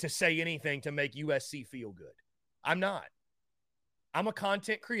indebted to say anything to make USC feel good. I'm not. I'm a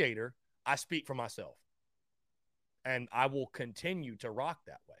content creator. I speak for myself. And I will continue to rock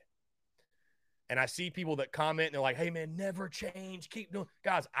that way. And I see people that comment and they're like, hey, man, never change. Keep doing.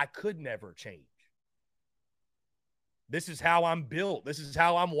 Guys, I could never change. This is how I'm built. This is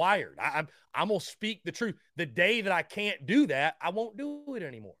how I'm wired. I'm going to speak the truth. The day that I can't do that, I won't do it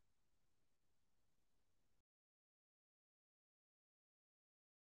anymore.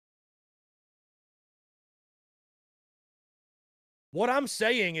 What I'm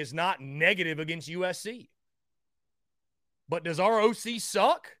saying is not negative against USC. But does our OC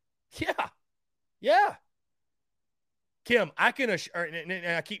suck? Yeah. Yeah. Kim, I can assure,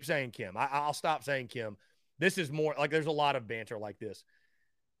 and I keep saying Kim. I'll stop saying Kim. This is more like there's a lot of banter like this.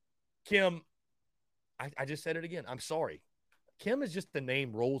 Kim, I just said it again. I'm sorry. Kim is just the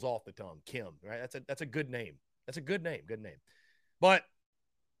name rolls off the tongue. Kim, right? That's a good name. That's a good name. Good name. But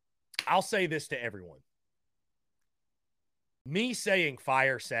I'll say this to everyone. Me saying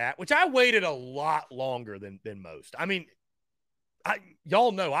fire Sat, which I waited a lot longer than most. I mean,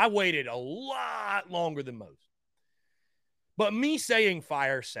 y'all know I waited a lot longer than most. But me saying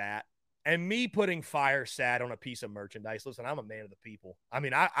fire Sat and me putting fire Sat on a piece of merchandise, listen, I'm a man of the people. I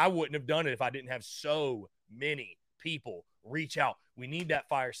mean, I wouldn't have done it if I didn't have so many people reach out. We need that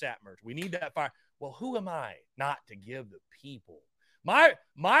fire Sat merch. We need that fire. Well, who am I not to give the people? My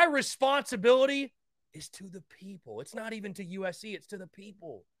responsibility is to the people. It's not even to USC. It's to the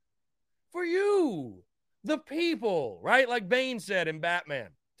people. For you, the people, right? Like Bane said in Batman,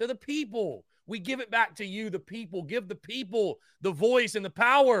 to the people. We give it back to you, the people. Give the people the voice and the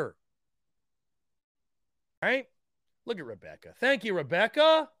power. Right? Look at Rebecca. Thank you,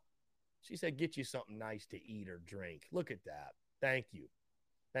 Rebecca. She said, get you something nice to eat or drink. Look at that. Thank you.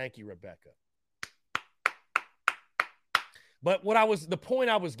 Thank you, Rebecca. But the point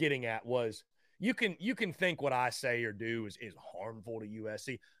I was getting at was, you can think what I say or do is harmful to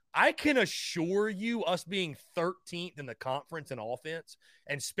USC. I can assure you us being 13th in the conference in offense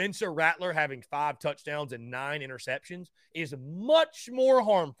and Spencer Rattler having 5 touchdowns and 9 interceptions is much more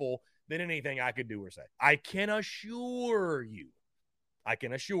harmful than anything I could do or say. I can assure you.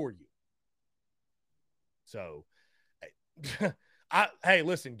 So, hey,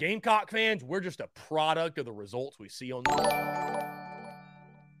 listen, Gamecock fans, we're just a product of the results we see on the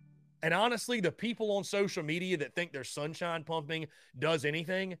And honestly, the people on social media that think their sunshine pumping does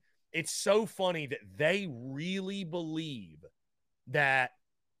anything, it's so funny that they really believe that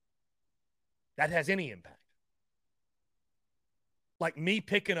has any impact. Like me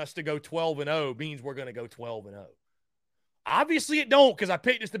picking us to go 12-0 means we're going to go 12-0. Obviously it don't, because I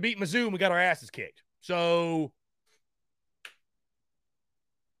picked us to beat Mizzou and we got our asses kicked. So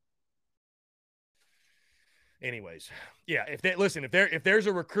anyways, yeah, if there's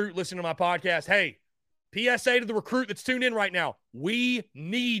a recruit listening to my podcast, hey, PSA to the recruit that's tuned in right now, we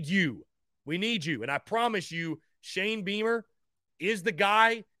need you. We need you. And I promise you, Shane Beamer is the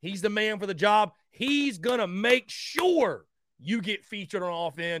guy. He's the man for the job. He's going to make sure you get featured on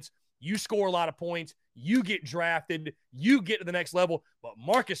offense. You score a lot of points. You get drafted. You get to the next level. But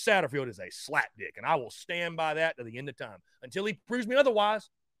Marcus Satterfield is a slapdick, and I will stand by that to the end of time until he proves me otherwise.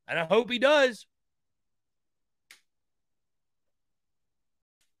 And I hope he does.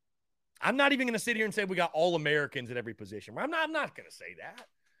 I'm not even going to sit here and say we got all Americans at every position. I'm not going to say that.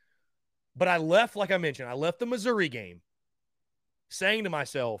 But I left, like I mentioned, I left the Missouri game saying to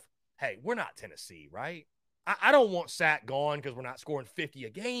myself, hey, we're not Tennessee, right? I don't want Sat gone because we're not scoring 50 a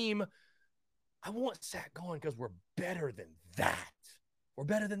game. I want Sat gone because we're better than that. We're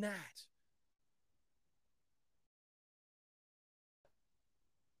better than that.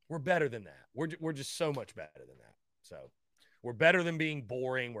 We're better than that. We're just so much better than that. So we're better than being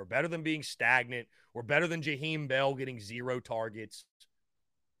boring. We're better than being stagnant. We're better than Jaheim Bell getting 0 targets.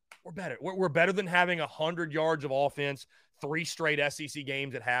 We're better. We're better than having 100 yards of offense, 3 straight SEC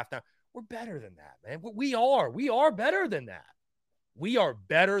games at halftime. We're better than that, man. We are better than that. We are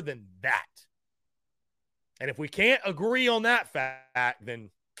better than that. And if we can't agree on that fact, then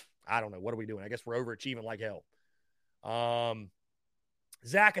I don't know. What are we doing? I guess we're overachieving like hell.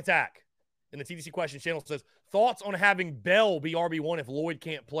 Zach Attack in the TDC Questions channel says, thoughts on having Bell be RB1 if Lloyd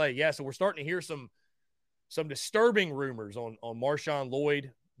can't play? Yeah, so we're starting to hear some disturbing rumors on Marshawn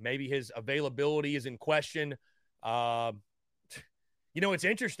Lloyd. Maybe his availability is in question. It's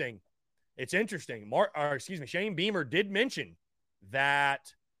interesting. It's interesting. Shane Beamer did mention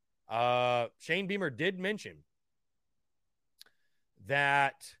that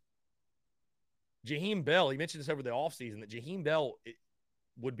that Jaheim Bell, he mentioned this over the offseason, that Jaheim Bell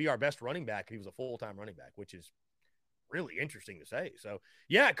would be our best running back if he was a full-time running back, which is really interesting to say. So,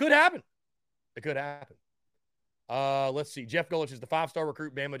 yeah, it could happen. It could happen. Let's see. Jeff Gullich is the 5-star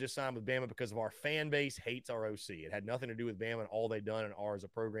recruit. Bama just signed with Bama because of our fan base hates our OC. It had nothing to do with Bama and all they've done and R as a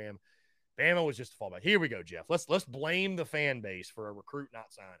program. Bama was just a fallback. Here we go, Jeff. Let's blame the fan base for a recruit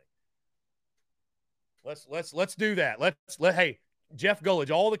not signing. Let's do that. Hey, Jeff Gullich,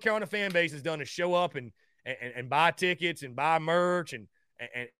 all the Carolina fan base has done is show up and buy tickets and buy merch and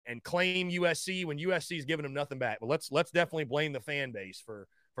claim USC when USC is giving them nothing back. But let's definitely blame the fan base for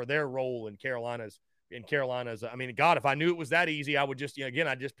their role in Carolina's. I mean, God, if I knew it was that easy, I would just,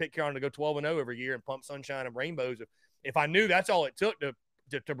 I'd just pick Carolina to go 12-0 every year and pump sunshine and rainbows. If I knew that's all it took to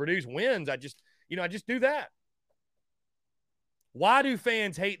produce wins, I just do that. Why do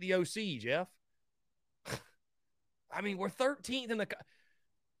fans hate the OC, Jeff? I mean, we're 13th in the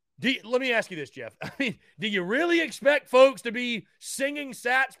 – let me ask you this, Jeff. I mean, do you really expect folks to be singing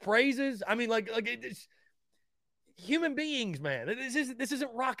Sat's praises? I mean, like it's human beings, man. This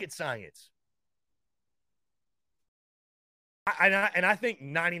isn't rocket science. I think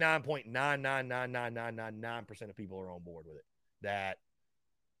 99.9999999% of people are on board with it. That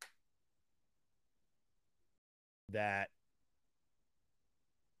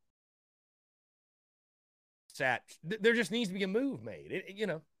Sat, there just needs to be a move made. It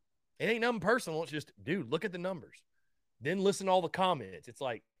ain't nothing personal. It's just, dude, look at the numbers. Then listen to all the comments. It's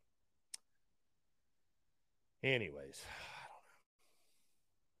like, anyways.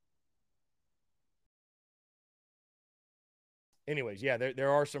 Anyways, yeah,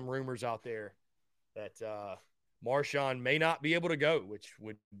 there are some rumors out there that Marshawn may not be able to go, which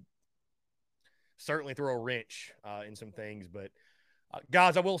would certainly throw a wrench in some things. But,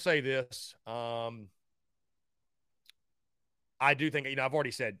 guys, I will say this. I do think, I've already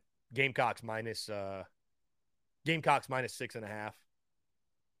said Gamecocks minus 6.5.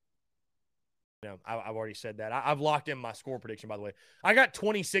 I've already said that. I've locked in my score prediction, by the way. I got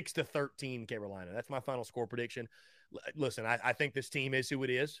 26-13 Carolina. That's my final score prediction. Listen, I think this team is who it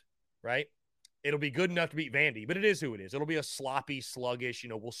is, right? It'll be good enough to beat Vandy, but it is who it is. It'll be a sloppy, sluggish,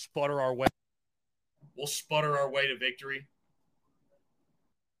 we'll sputter our way to victory.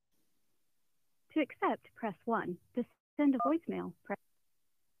 To accept, press 1. To send a voicemail, press.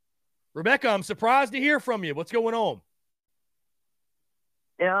 Rebecca, I'm surprised to hear from you. What's going on?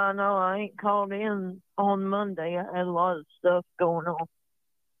 Yeah, I know. I ain't called in on Monday. I had a lot of stuff going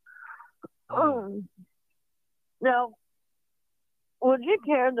on. Now, would you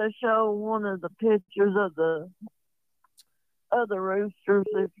care to show one of the pictures of the other roosters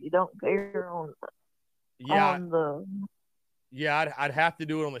if you don't care on the? Yeah, I'd have to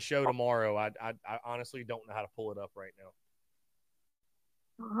do it on the show tomorrow. I honestly don't know how to pull it up right now.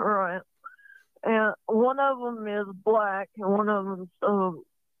 All right. And one of them is black and one of them's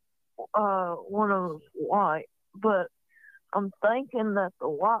white. But I'm thinking that the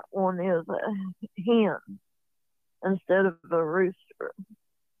white one is a hen instead of a rooster.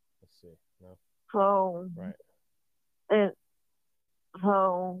 Let's see. No. So, right.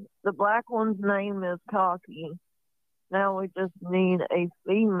 So the black one's name is Cocky. Now we just need a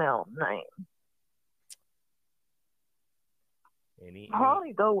female name.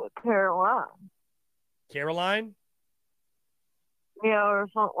 Probably go with Caroline. Caroline? Yeah, or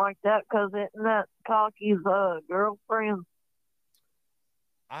something like that, because isn't that Cocky's girlfriend?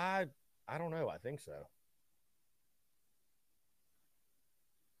 I don't know. I think so.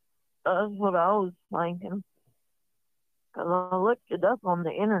 That's what I was thinking. Because I looked it up on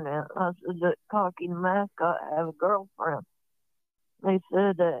the internet. I said that Cocky the mascot have a girlfriend. They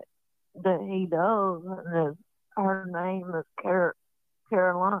said that he does, and her name is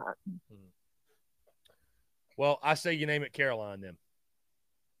Caroline. Well, I say you name it Caroline then.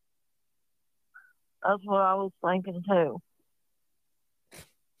 That's what I was thinking too.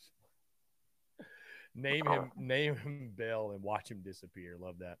 Name him Bell and watch him disappear.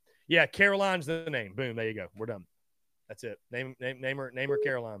 Love that. Yeah, Caroline's the name. Boom, there you go. We're done. That's it. Name her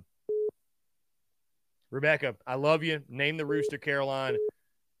Caroline. Rebecca, I love you. Name the rooster Caroline.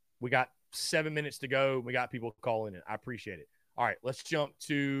 We got 7 minutes to go. We got people calling in. I appreciate it. All right, let's jump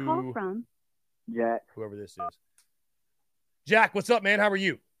to call from Jack. Whoever this is. Jack, what's up, man? How are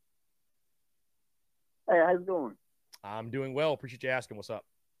you? Hey, how's it going? I'm doing well. Appreciate you asking. What's up?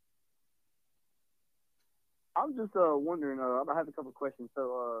 I'm just wondering. I have a couple of questions.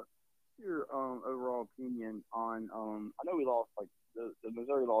 So, your overall opinion on? I know we lost. Like the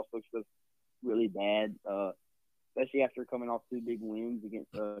Missouri loss looks really bad, especially after coming off 2 big wins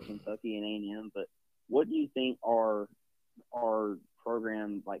against Kentucky and A&M. But what do you think our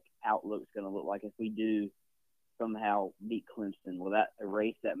program like outlook's going to look like if we do somehow beat Clemson? Will that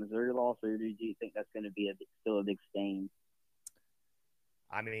erase that Missouri loss, or do you think that's going to be still a big stain?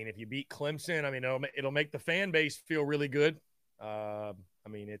 I mean, if you beat Clemson, I mean, it'll make the fan base feel really good. I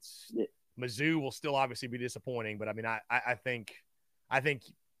mean, Mizzou will still obviously be disappointing, but I mean, I think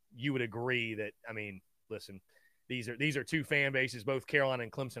you would agree that, I mean, listen, these are two fan bases, both Carolina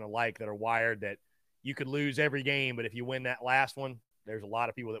and Clemson alike, that are wired that you could lose every game, but if you win that last one, there's a lot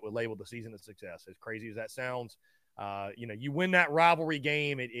of people that would label the season a success. As crazy as that sounds, you win that rivalry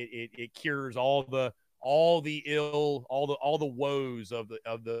game, it cures all the ill, all the woes of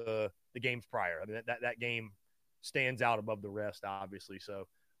the games prior. I mean, that game stands out above the rest, obviously. So,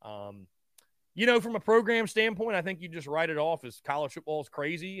 from a program standpoint, I think you just write it off as college football is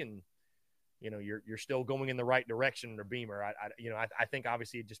crazy, and you're still going in the right direction under Beamer. I think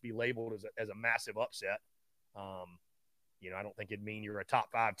obviously it'd just be labeled as a massive upset. I don't think it'd mean you're a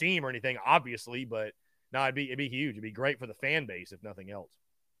top 5 team or anything, obviously, but no, it'd be huge. It'd be great for the fan base, if nothing else.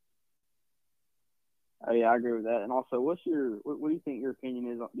 Oh yeah, I agree with that. And also, what do you think your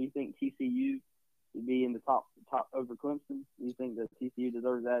opinion is? Do you think TCU should be in the top over Clemson? Do you think that TCU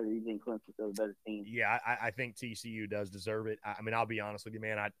deserves that, or do you think Clemson's still a better team? Yeah, I think TCU does deserve it. I mean, I'll be honest with you,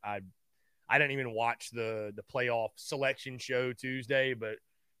 man. I didn't even watch the playoff selection show Tuesday, but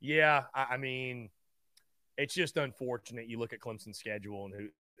yeah, I mean, it's just unfortunate. You look at Clemson's schedule and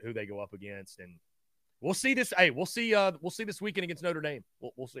who they go up against, and we'll see this. Hey, we'll see this weekend against Notre Dame.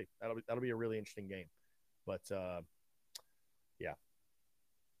 We'll see. That'll be a really interesting game. But yeah,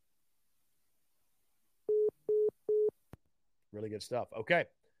 really good stuff. Okay,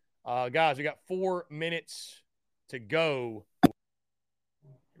 guys, we got 4 minutes to go. Here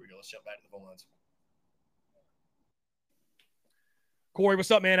we go. Let's jump back to the phone lines. Corey,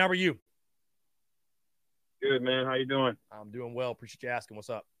 what's up, man? How are you? Good, man. How you doing? I'm doing well. Appreciate you asking. What's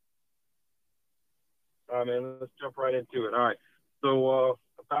up? All right, man. Let's jump right into it. All right. So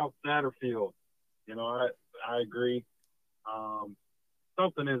about Satterfield, I agree.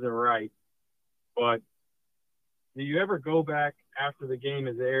 Something isn't right. But do you ever go back after the game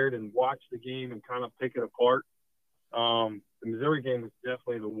is aired and watch the game and kind of pick it apart? The Missouri game was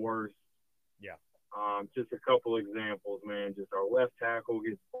definitely the worst. Yeah. Just a couple examples, man. Just our left tackle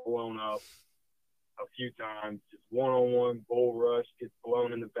gets blown up a few times. Just one-on-one bull rush gets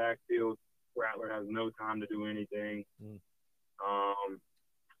blown in the backfield. Rattler has no time to do anything. A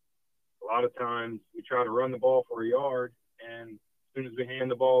lot of times we try to run the ball for a yard, and as soon as we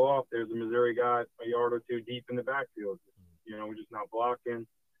hand the ball off, there's a Missouri guy a yard or two deep in the backfield. We're just not blocking.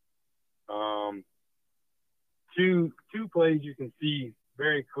 Two plays you can see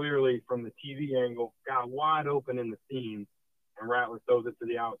very clearly from the TV angle, got wide open in the seam, and Rattler throws it to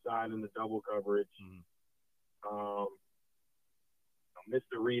the outside in the double coverage. Missed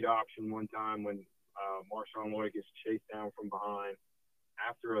the read option one time when Marshawn Lloyd gets chased down from behind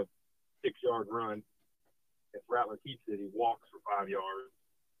after a 6-yard run. If Rattler keeps it, he walks for 5 yards.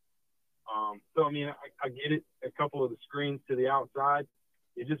 So, I mean, I get it. A couple of the screens to the outside,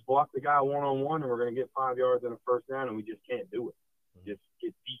 you just block the guy one-on-one, and we're going to get 5 yards and a first down, and we just can't do it. Just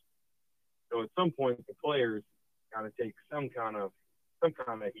get beat. So at some point, the players got to take some kind of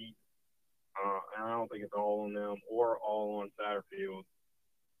heat. And I don't think it's all on them or all on Satterfield.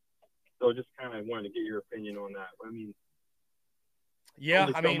 So just kind of wanted to get your opinion on that. I mean, yeah,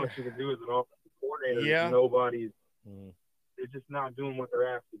 so much you can do as an offensive coordinator. Yeah. Nobody's they're just not doing what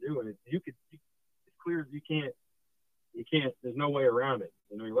they're asked to do, and it's clear you can't. There's no way around it.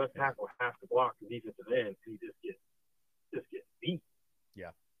 Your left tackle has to block the defensive end, and he just gets beat.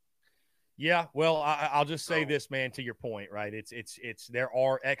 Yeah. Yeah, well, I'll just say this, man, to your point, right? It's there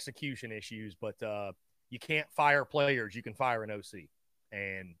are execution issues, but you can't fire players. You can fire an OC.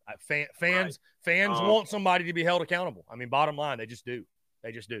 And fans want somebody to be held accountable. I mean, bottom line, they just do.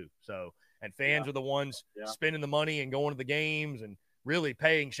 So, and fans are the ones spending the money and going to the games and really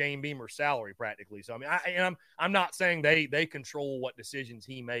paying Shane Beamer's salary practically. So, I mean, I'm not saying they control what decisions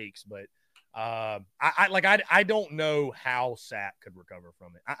he makes, but I don't know how Sat could recover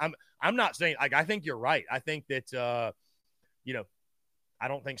from it. I'm not saying, like, I think you're right. I think that I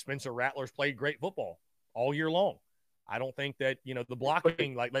don't think Spencer Rattler's played great football all year long. I don't think that the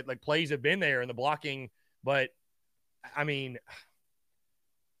blocking like plays have been there and the blocking, but I mean,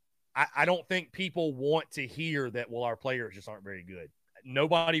 I don't think people want to hear that. Well, our players just aren't very good.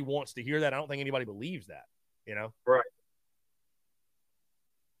 Nobody wants to hear that. I don't think anybody believes that. Right.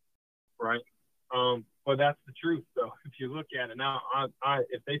 But that's the truth, though. If you look at it now,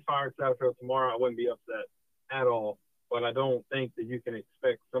 if they fired Satterfield tomorrow, I wouldn't be upset at all. But I don't think that you can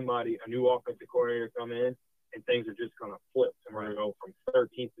expect a new offensive coordinator to come in and things are just going to flip, and we're going to go from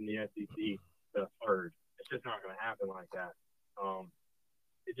 13th in the SEC to 3rd. It's just not going to happen like that.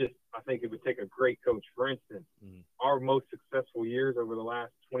 I think it would take a great coach. For instance, our most successful years over the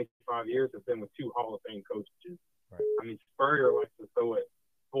last 25 years have been with 2 Hall of Fame coaches. Right. I mean, Spurrier likes to throw it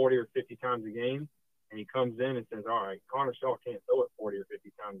 40 or 50 times a game, and he comes in and says, all right, Connor Shaw can't throw it 40 or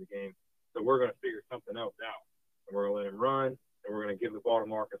 50 times a game, so we're going to figure something else out. And we're going to let him run, and we're going to give the ball to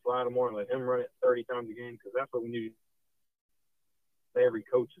Marcus Lattimore and let him run it 30 times a game, because that's what we need. Every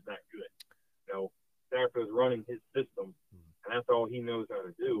coach is that good. You know, Satterfield's running his system, and that's all he knows how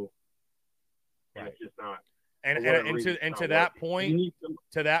to do. And it's just not. And to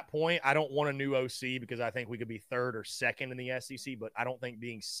that point, I don't want a new OC because I think we could be 3rd or 2nd in the SEC, but I don't think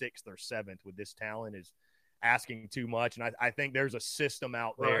being 6th or 7th with this talent is asking too much. And I think there's a system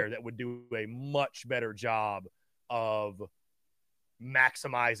out there that would do a much better job of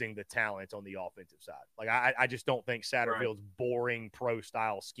maximizing the talent on the offensive side. Like, I just don't think Satterfield's boring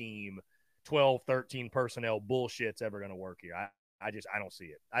pro-style scheme, 12, 13 personnel bullshit's ever going to work here. I don't see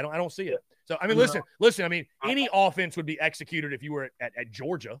it. I don't see it. So, I mean, listen, I mean, any offense would be executed if you were at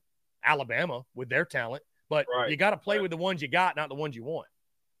Georgia, Alabama with their talent, but you got to play with the ones you got, not the ones you want.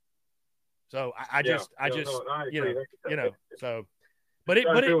 So I just, so, but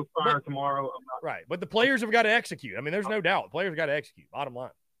tomorrow. Right. But the players have got to execute. I mean, there's no doubt. Players got to execute, bottom line.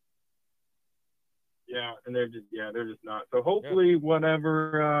 Yeah. And they're just not. So hopefully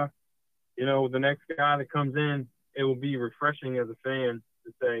whatever, the next guy that comes in, it will be refreshing as a fan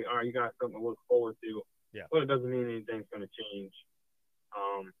to say, all right, you got something to look forward to. Yeah. But it doesn't mean anything's going to change.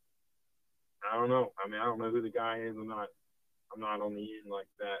 I don't know. I mean, I don't know who the guy is. I'm not on the end like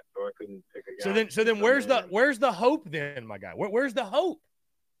that, so I couldn't pick a guy. So then where's the hope then, my guy? Where's the hope?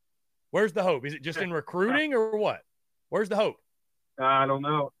 Where's the hope? Is it just in recruiting or what? Where's the hope? I don't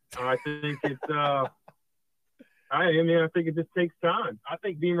know. I think it's I think it just takes time. I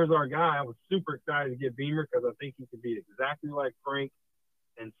think Beamer's our guy. I was super excited to get Beamer because I think he could be exactly like Frank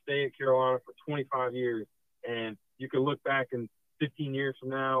and stay at Carolina for 25 years. And you can look back in 15 years from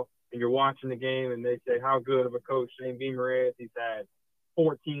now and you're watching the game and they say how good of a coach Shane Beamer is. He's had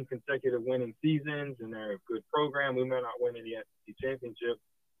 14 consecutive winning seasons and they're a good program. We may not win any SEC championship,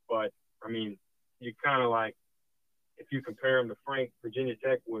 but, I mean, you kind of like, if you compare him to Frank, Virginia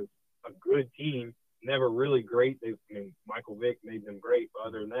Tech was a good team. Never really great. Michael Vick made them great, but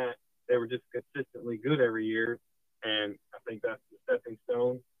other than that, they were just consistently good every year. And I think that's the stepping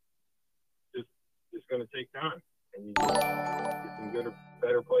stone. Just going to take time, and you just get some good or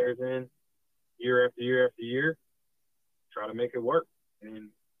better players in year after year after year. Try to make it work. And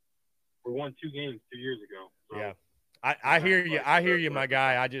we won 2 games 2 years ago. So. Yeah. I hear you. I hear you, my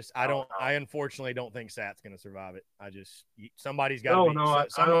guy. I unfortunately don't think Sat's going to survive it. Somebody's got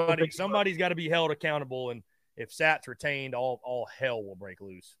to be held accountable. And if Sat's retained, all hell will break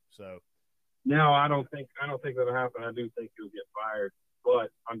loose. So. No, I don't think that'll happen. I do think he'll get fired,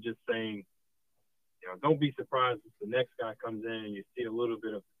 but I'm just saying, don't be surprised if the next guy comes in and you see a little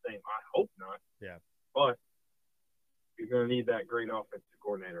bit of the same. I hope not. Yeah. But you're going to need that great offensive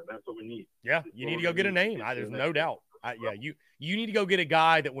coordinator. That's what we need. Yeah, you need to go get a name. There's no doubt. You need to go get a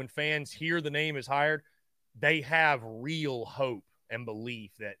guy that when fans hear the name is hired, they have real hope and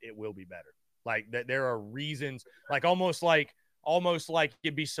belief that it will be better. Like that there are reasons, almost like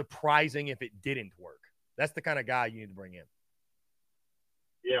it'd be surprising if it didn't work. That's the kind of guy you need to bring in.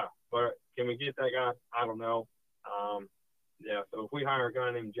 Yeah, but can we get that guy? I don't know. So if we hire a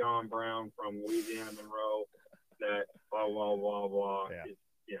guy named John Brown from Louisiana Monroe, that blah blah blah blah,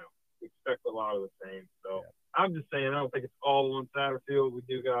 we expect a lot of the same. So I'm just saying, I don't think it's all on Satterfield. We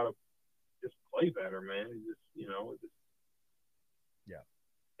do gotta just play better, man.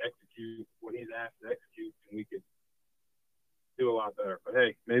 Execute what he's asked to execute, and we could do a lot better. But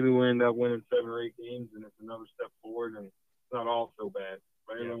hey, maybe we'll end up winning 7 or 8 games, and it's another step forward, and it's not all so bad.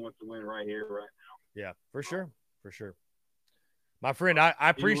 But everyone wants to win right here, right now. Yeah, for sure. My friend, I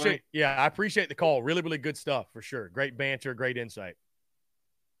appreciate the call. Really, really good stuff for sure. Great banter, great insight.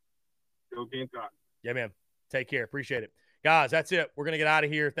 Go Gamecocks. Yeah, man. Take care. Appreciate it. Guys, that's it. We're going to get out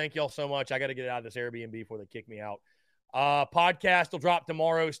of here. Thank you all so much. I got to get out of this Airbnb before they kick me out. Podcast will drop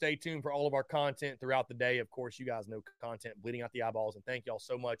tomorrow. Stay tuned for all of our content throughout the day. Of course, you guys know content bleeding out the eyeballs. And thank y'all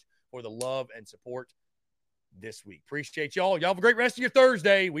so much for the love and support this week. Appreciate y'all. Y'all have a great rest of your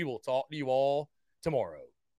Thursday. We will talk to you all tomorrow.